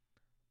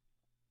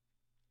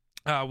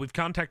 We've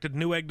contacted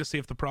Newegg to see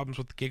if the problems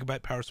with the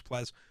Gigabyte power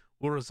supplies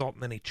will result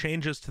in any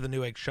changes to the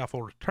Newegg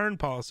Shuffle return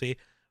policy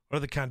or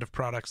the kind of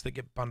products that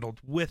get bundled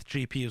with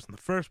GPUs in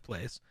the first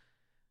place.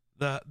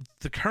 The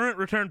current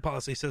return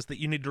policy says that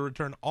you need to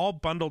return all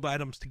bundled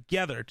items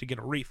together to get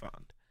a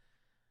refund.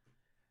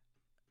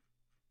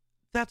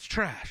 That's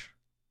trash.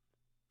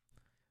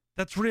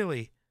 That's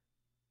really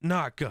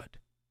not good.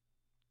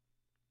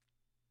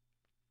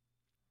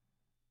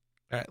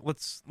 All right,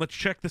 let's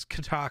check this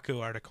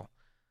Kotaku article.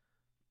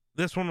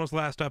 This one was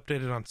last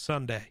updated on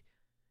Sunday.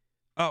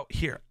 Oh,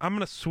 here. I'm going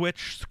to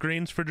switch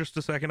screens for just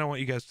a second. I want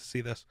you guys to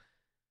see this.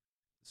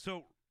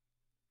 So,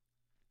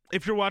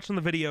 if you're watching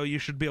the video, you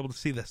should be able to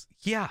see this.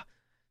 Yeah,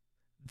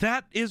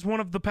 that is one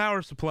of the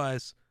power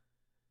supplies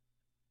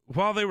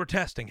while they were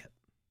testing it.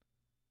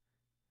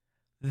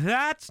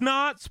 That's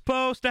not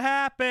supposed to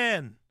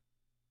happen.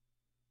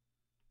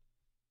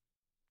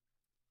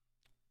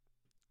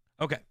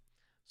 Okay,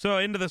 so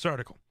into this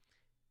article.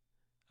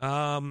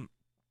 Gigabyte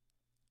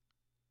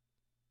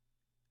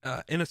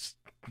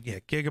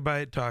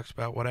talks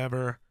about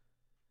whatever.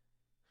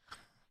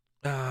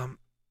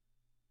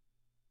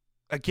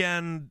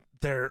 Again,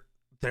 their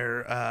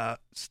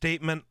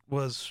statement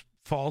was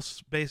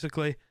false,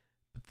 basically.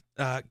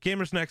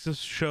 Gamers Nexus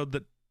showed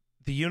that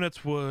the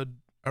units would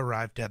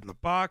arrive dead in the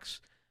box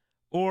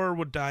or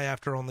would die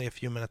after only a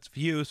few minutes of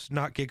use.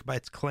 Not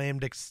Gigabyte's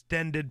claimed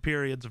extended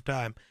periods of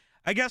time.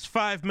 I guess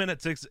 5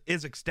 minutes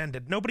is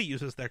extended. Nobody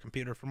uses their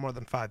computer for more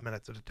than 5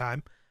 minutes at a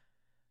time.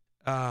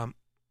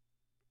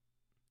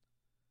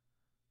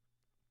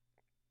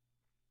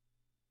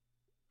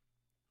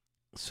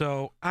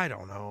 So I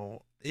don't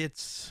know.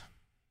 It's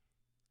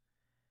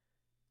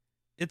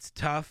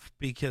tough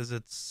because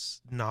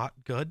it's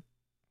not good.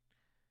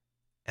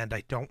 And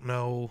I don't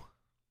know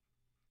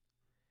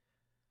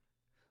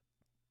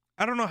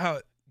how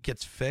it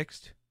gets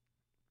fixed.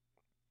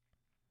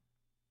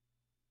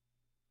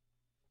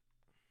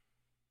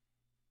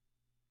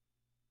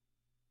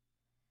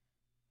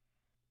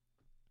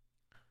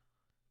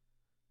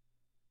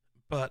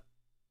 But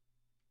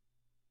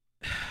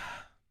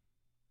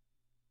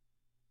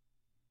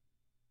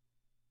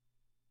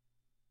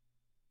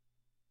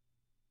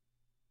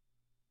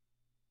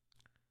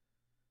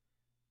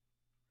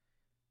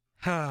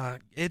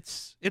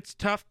it's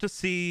tough to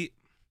see,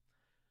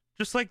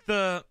 just like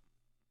the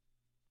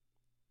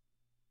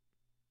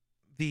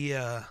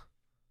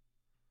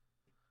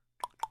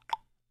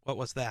what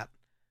was that?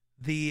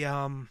 The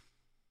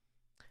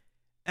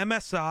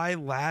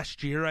MSI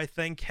last year, I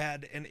think,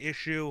 had an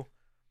issue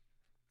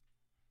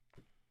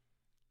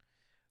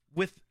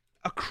with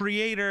a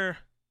creator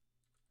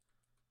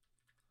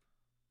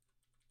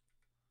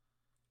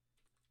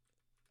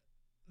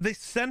they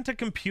sent a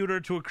computer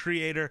to a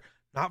creator,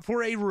 not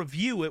for a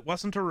review. It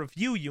wasn't a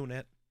review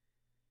unit.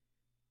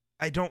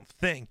 I don't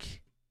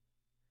think.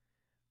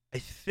 I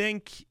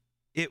think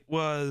it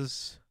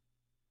was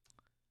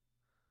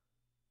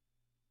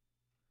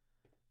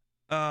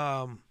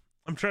I'm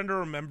trying to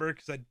remember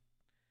because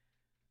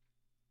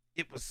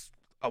it was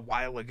a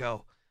while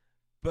ago.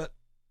 But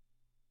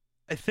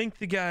I think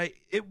the guy,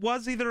 it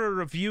was either a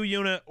review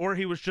unit or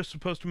he was just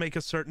supposed to make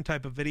a certain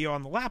type of video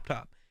on the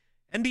laptop.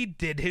 And he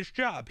did his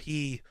job.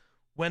 He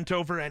went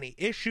over any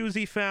issues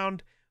he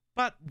found,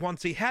 but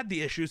once he had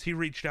the issues, he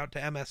reached out to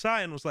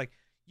MSI and was like,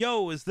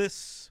 yo, is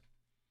this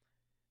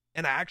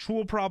an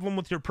actual problem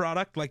with your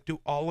product? Like,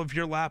 do all of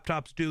your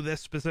laptops do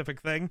this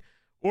specific thing?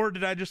 Or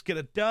did I just get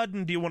a dud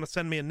and do you want to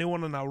send me a new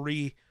one and I'll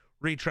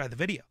retry the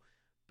video?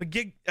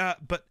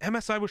 But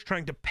MSI was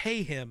trying to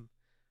pay him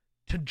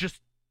to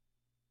just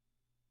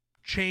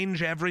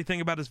change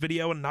everything about his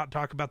video and not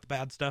talk about the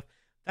bad stuff.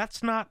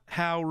 That's not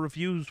how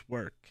reviews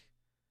work.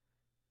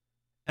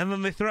 And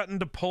then they threatened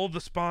to pull the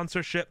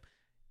sponsorship.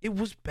 It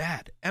was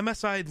bad.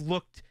 MSI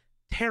looked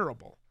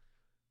terrible.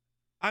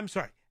 I'm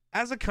sorry.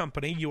 As a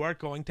company, you are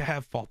going to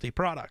have faulty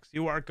products.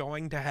 You are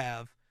going to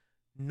have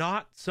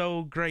not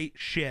so great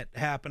shit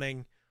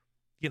happening,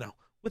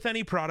 with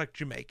any product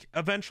you make.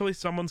 Eventually,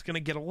 someone's going to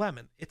get a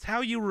lemon. It's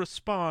how you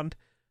respond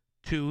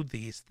to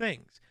these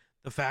things.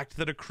 The fact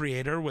that a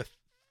creator with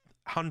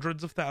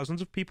hundreds of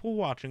thousands of people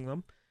watching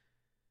them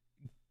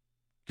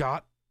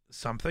got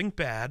something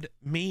bad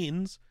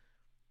means,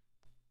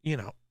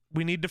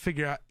 we need to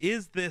figure out,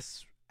 is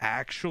this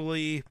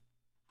actually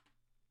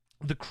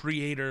the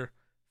creator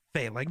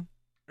failing?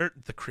 Or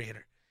the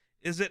creator?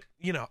 Is it,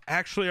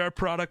 actually our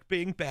product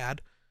being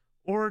bad?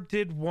 Or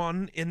did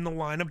one in the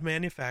line of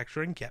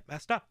manufacturing get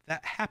messed up?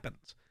 That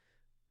happens.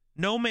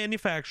 No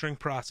manufacturing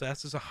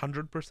process is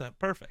 100%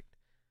 perfect.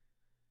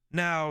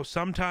 Now,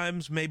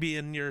 sometimes maybe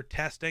in your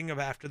testing of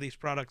after these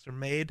products are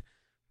made,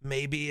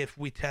 maybe if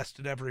we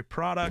tested every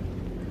product,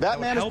 that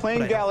man is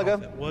playing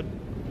Galaga.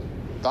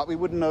 Thought we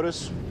wouldn't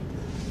notice,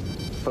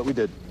 but we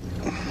did.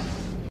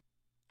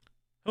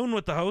 Hoon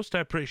with the host, I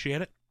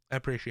appreciate it. I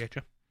appreciate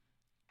you.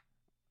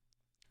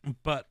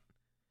 But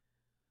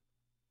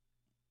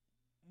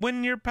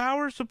when your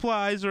power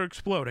supplies are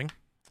exploding,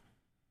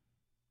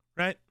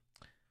 right?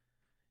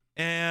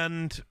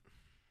 And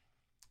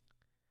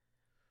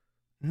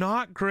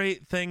not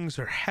great things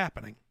are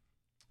happening,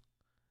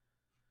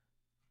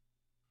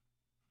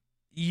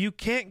 you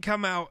can't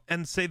come out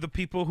and say the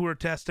people who are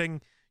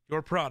testing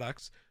your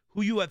products,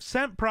 who you have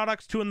sent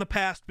products to in the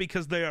past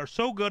because they are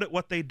so good at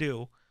what they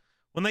do,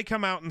 when they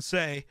come out and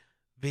say,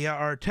 via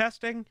our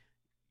testing,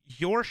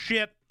 your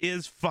shit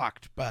is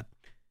fucked. But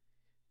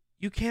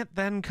you can't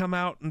then come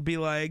out and be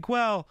like,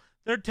 well,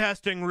 their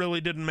testing really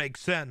didn't make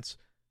sense.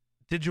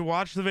 Did you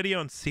watch the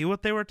video and see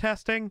what they were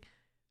testing?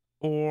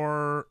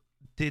 Or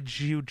did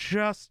you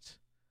just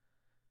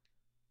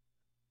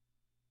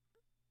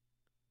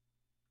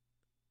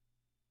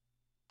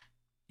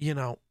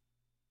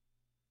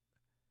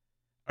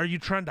are you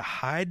trying to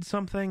hide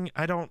something?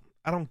 I don't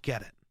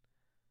get it.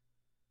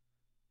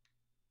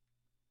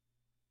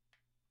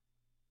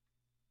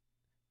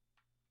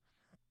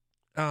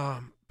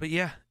 But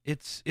yeah,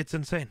 it's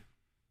insane.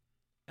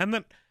 And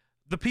then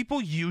the people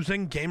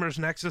using Gamers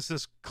Nexus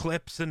as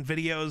clips and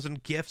videos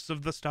and GIFs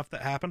of the stuff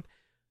that happened,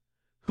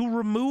 who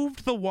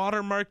removed the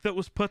watermark that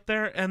was put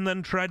there and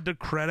then tried to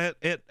credit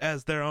it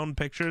as their own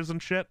pictures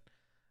and shit.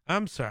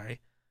 I'm sorry.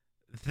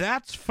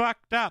 That's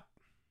fucked up.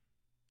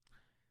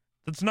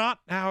 That's not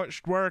how it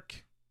should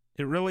work.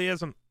 It really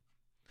isn't.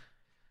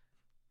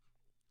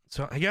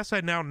 So I guess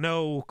I now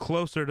know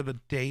closer to the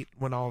date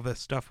when all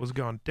this stuff was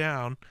going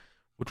down,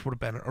 which would have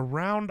been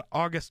around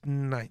August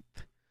 9th.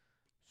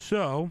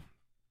 So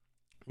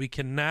we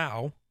can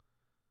now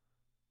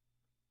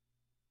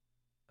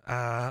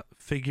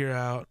figure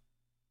out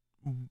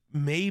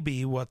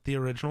maybe what the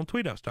original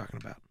tweet I was talking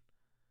about.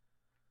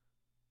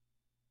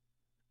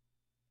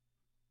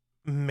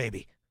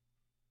 Maybe.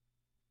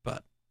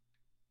 But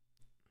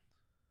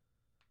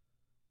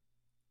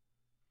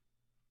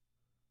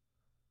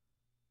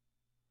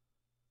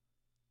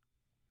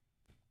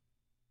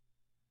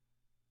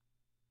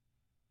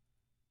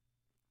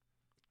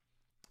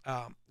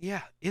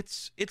yeah,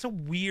 it's a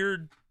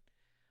weird,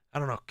 I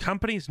don't know,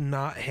 companies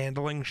not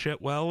handling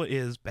shit well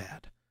is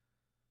bad.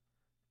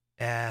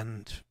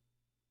 And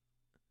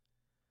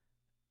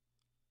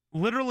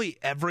literally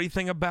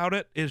everything about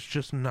it is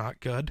just not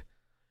good.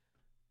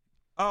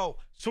 Oh,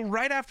 so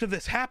right after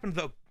this happened,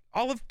 though,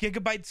 all of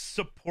Gigabyte's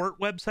support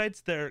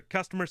websites, their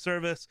customer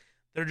service,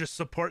 their just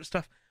support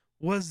stuff,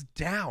 was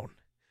down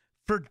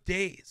for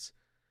days.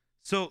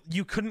 So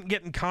you couldn't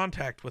get in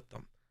contact with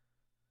them.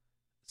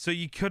 So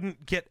you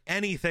couldn't get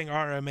anything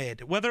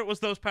RMA'd. Whether it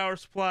was those power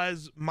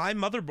supplies, my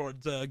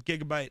motherboard's a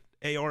Gigabyte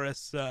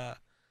Aorus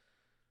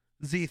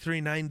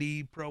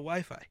Z390 Pro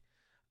Wi-Fi.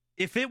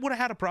 If it would have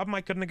had a problem,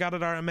 I couldn't have got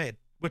it RMA'd,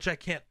 which I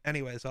can't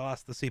anyways. I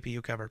lost the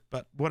CPU cover,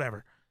 but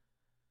whatever.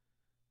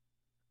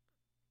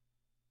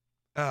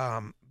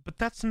 But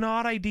that's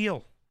not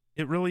ideal.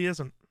 It really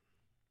isn't.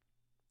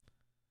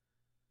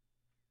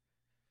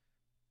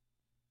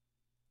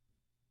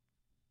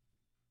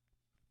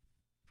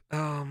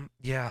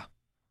 Yeah.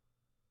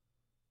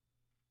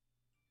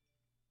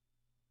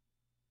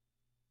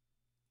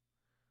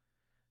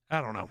 I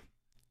don't know.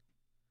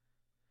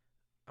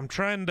 I'm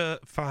trying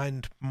to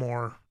find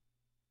more.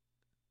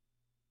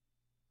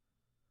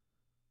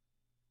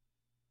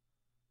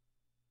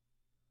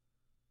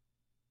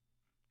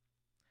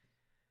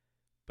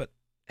 But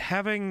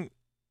having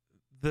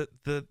the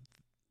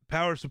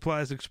power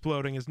supplies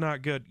exploding is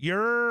not good.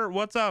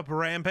 What's up,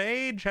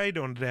 Rampage? How you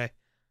doing today?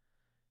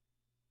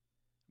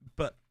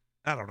 But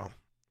I don't know.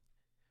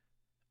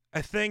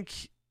 I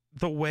think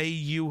the way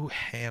you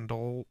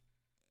handle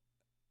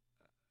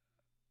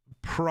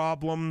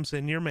problems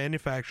in your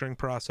manufacturing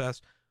process,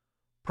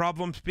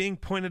 problems being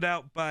pointed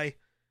out by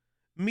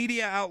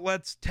media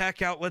outlets,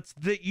 tech outlets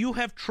that you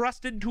have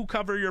trusted to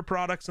cover your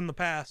products in the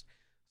past,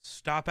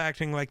 stop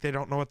acting like they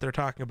don't know what they're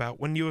talking about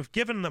when you have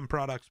given them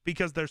products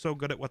because they're so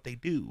good at what they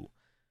do.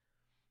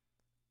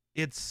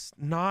 It's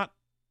not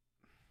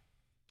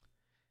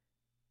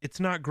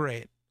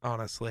great,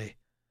 honestly.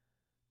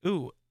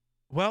 Ooh,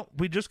 well,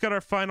 we just got our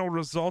final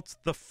results.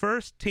 The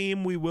first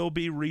team we will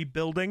be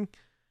rebuilding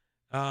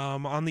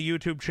on the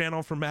YouTube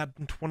channel for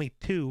Madden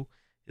 22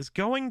 is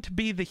going to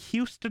be the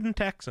Houston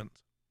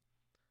Texans.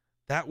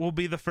 That will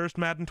be the first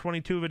Madden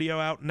 22 video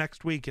out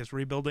next week, is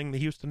rebuilding the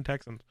Houston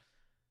Texans.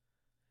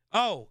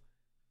 Oh,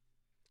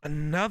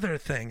 another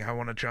thing I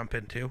want to jump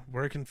into.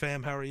 Working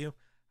fam, how are you?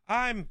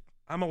 I'm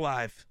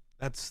alive.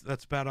 That's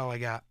about all I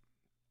got.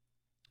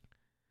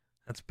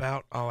 That's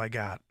about all I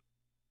got.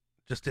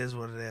 Just is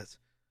what it is.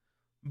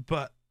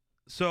 But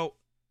so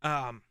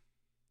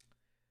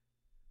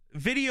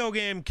video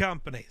game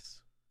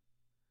companies,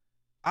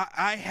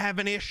 I have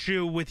an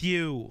issue with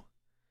you.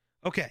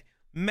 Okay,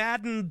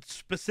 Madden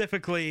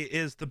specifically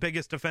is the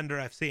biggest offender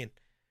I've seen.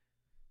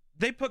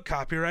 They put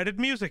copyrighted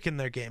music in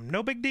their game.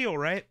 No big deal,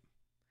 right?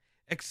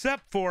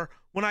 Except for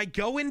when I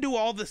go into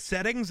all the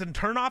settings and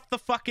turn off the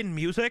fucking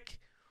music,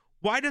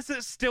 why does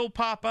it still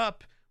pop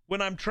up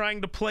when I'm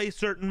trying to play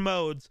certain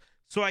modes?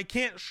 So I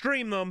can't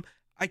stream them.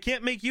 I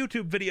can't make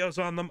YouTube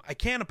videos on them. I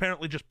can't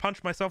apparently just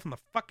punch myself in the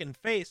fucking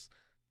face.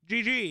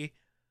 GG.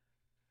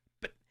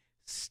 But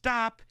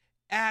stop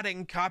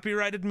adding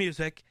copyrighted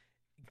music,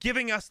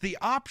 giving us the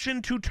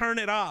option to turn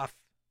it off,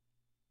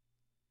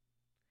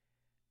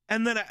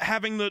 and then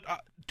having the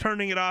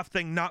turning it off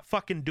thing not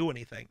fucking do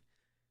anything.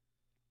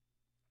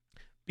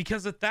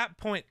 Because at that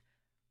point,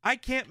 I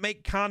can't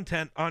make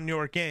content on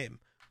your game.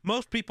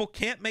 Most people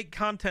can't make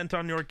content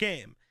on your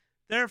game.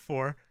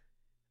 Therefore,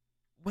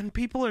 when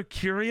people are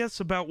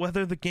curious about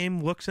whether the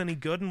game looks any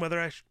good and whether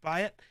I should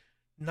buy it,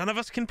 none of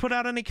us can put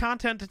out any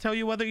content to tell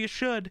you whether you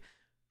should,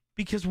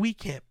 because we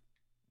can't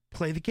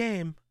play the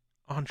game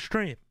on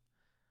stream.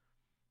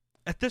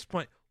 At this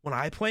point, when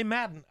I play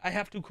Madden, I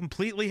have to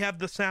completely have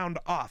the sound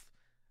off.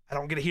 I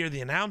don't get to hear the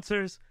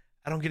announcers.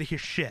 I don't get to hear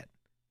shit.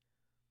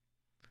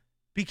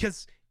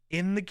 Because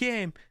in the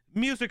game,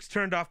 music's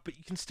turned off, but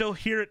you can still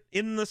hear it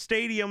in the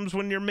stadiums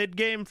when you're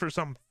mid-game for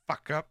some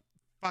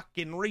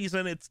fucking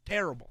reason. It's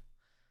terrible.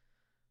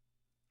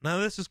 Now,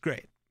 this is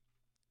great.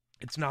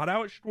 It's not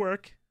how it should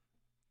work.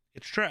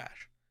 It's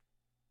trash.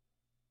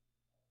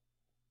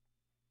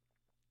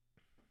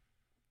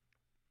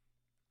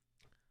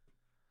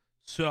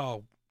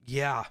 So,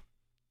 yeah.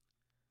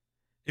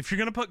 If you're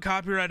going to put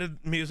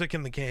copyrighted music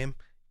in the game,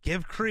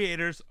 give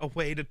creators a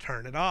way to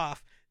turn it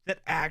off that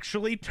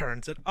actually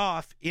turns it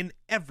off in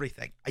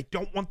everything. I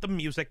don't want the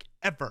music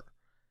ever.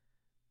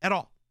 At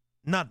all.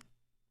 None.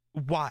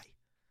 Why?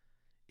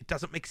 It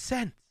doesn't make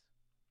sense.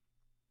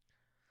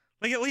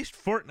 Like, at least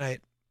Fortnite,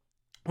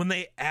 when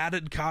they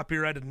added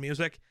copyrighted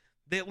music,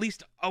 they at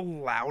least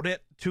allowed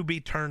it to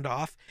be turned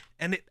off,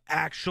 and it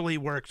actually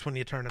works when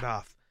you turn it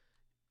off.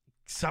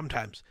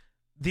 Sometimes.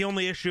 The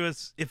only issue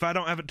is if I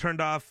don't have it turned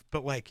off,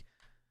 but like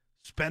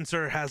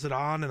Spencer has it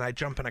on and I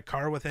jump in a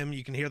car with him,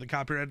 you can hear the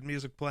copyrighted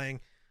music playing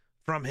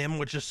from him,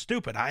 which is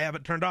stupid. I have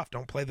it turned off.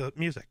 Don't play the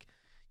music.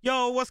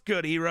 Yo, what's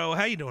good, Hero?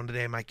 How you doing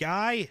today, my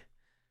guy?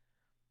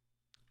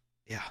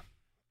 Yeah.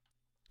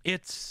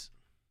 It's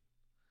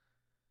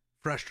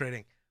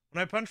frustrating.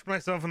 When I punched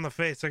myself in the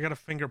face, I got a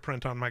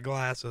fingerprint on my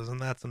glasses, and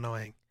that's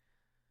annoying.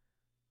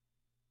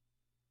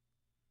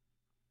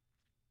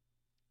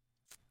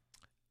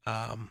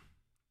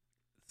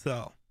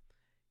 So,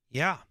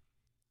 yeah.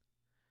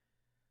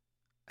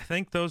 I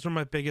think those are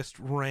my biggest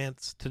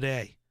rants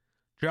today.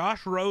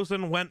 Josh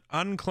Rosen went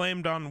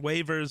unclaimed on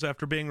waivers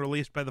after being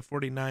released by the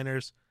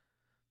 49ers.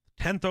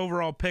 The 10th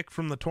overall pick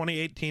from the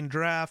 2018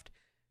 draft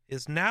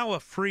is now a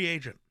free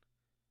agent.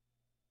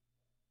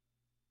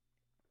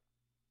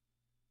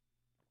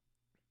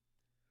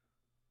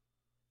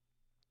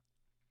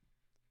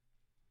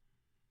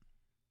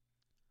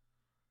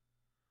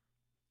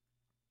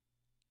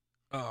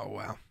 Oh,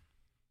 wow.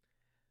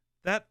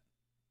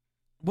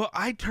 Well,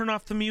 I turn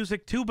off the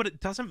music too, but it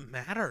doesn't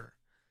matter.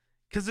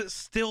 Because it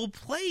still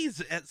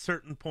plays at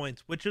certain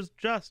points, which is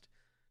just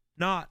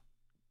not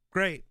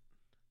great.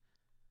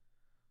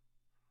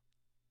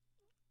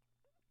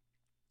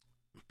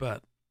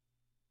 But,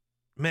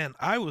 man,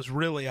 I was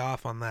really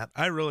off on that.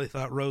 I really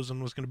thought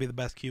Rosen was going to be the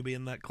best QB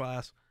in that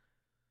class.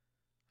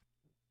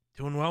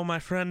 Doing well, my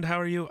friend. How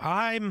are you?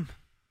 I'm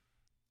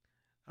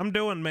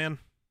doing, man.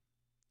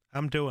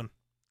 I'm doing.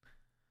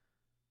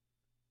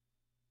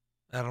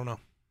 I don't know.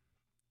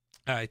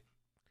 I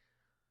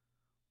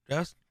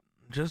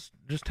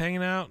just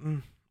hanging out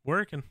and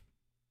working.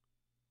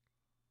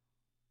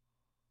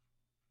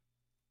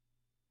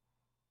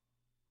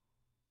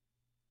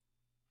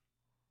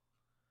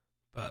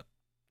 But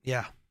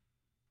yeah.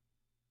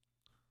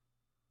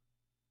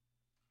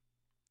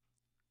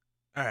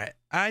 All right.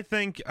 I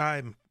think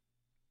I'm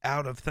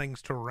out of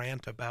things to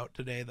rant about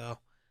today, though.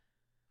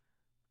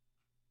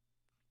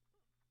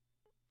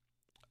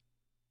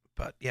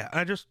 But yeah,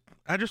 I just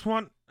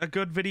want a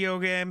good video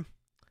game.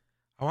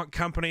 I want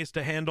companies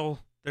to handle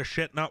their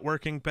shit not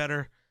working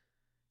better.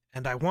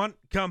 And I want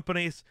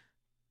companies,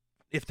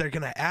 if they're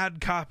going to add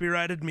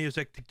copyrighted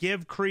music, to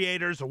give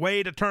creators a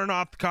way to turn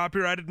off the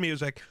copyrighted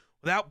music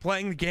without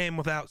playing the game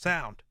without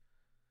sound.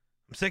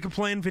 I'm sick of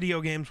playing video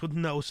games with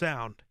no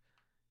sound.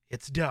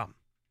 It's dumb.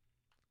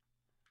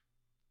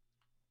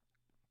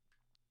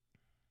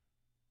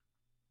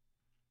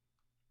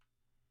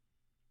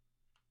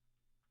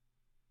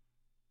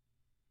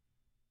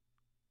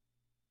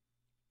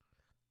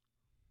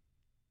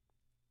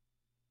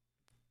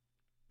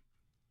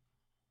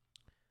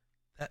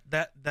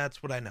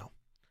 That's what I know.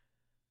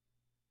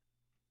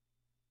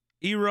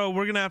 Ero,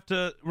 we're gonna have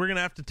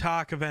to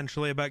talk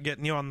eventually about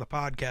getting you on the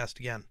podcast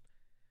again.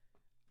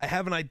 I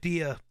have an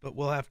idea, but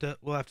we'll have to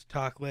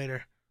talk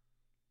later.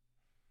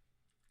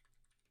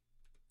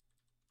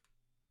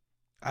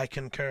 I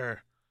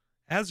concur,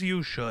 as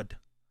you should.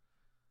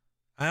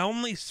 I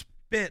only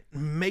spit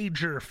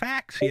major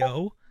facts,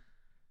 yo.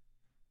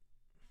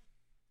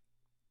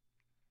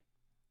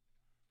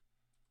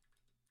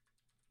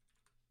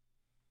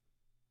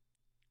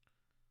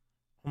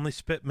 Only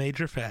spit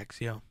major facts,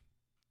 yo.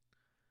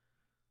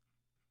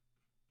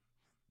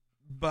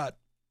 But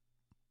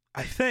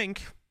I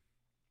think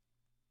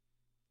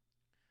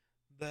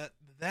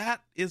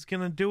that is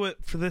going to do it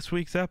for this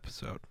week's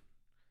episode.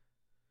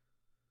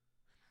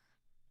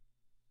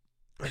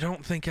 I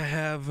don't think I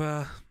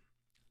have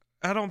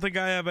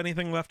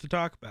anything left to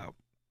talk about.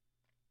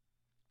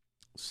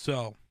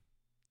 So,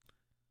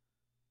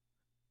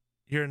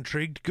 you're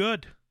intrigued?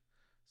 Good.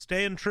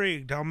 Stay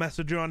intrigued. I'll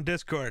message you on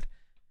Discord.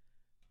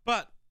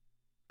 But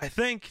I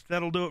think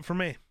that'll do it for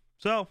me.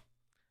 So,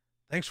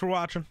 thanks for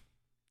watching.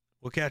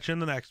 We'll catch you in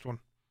the next one.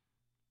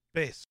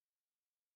 Peace.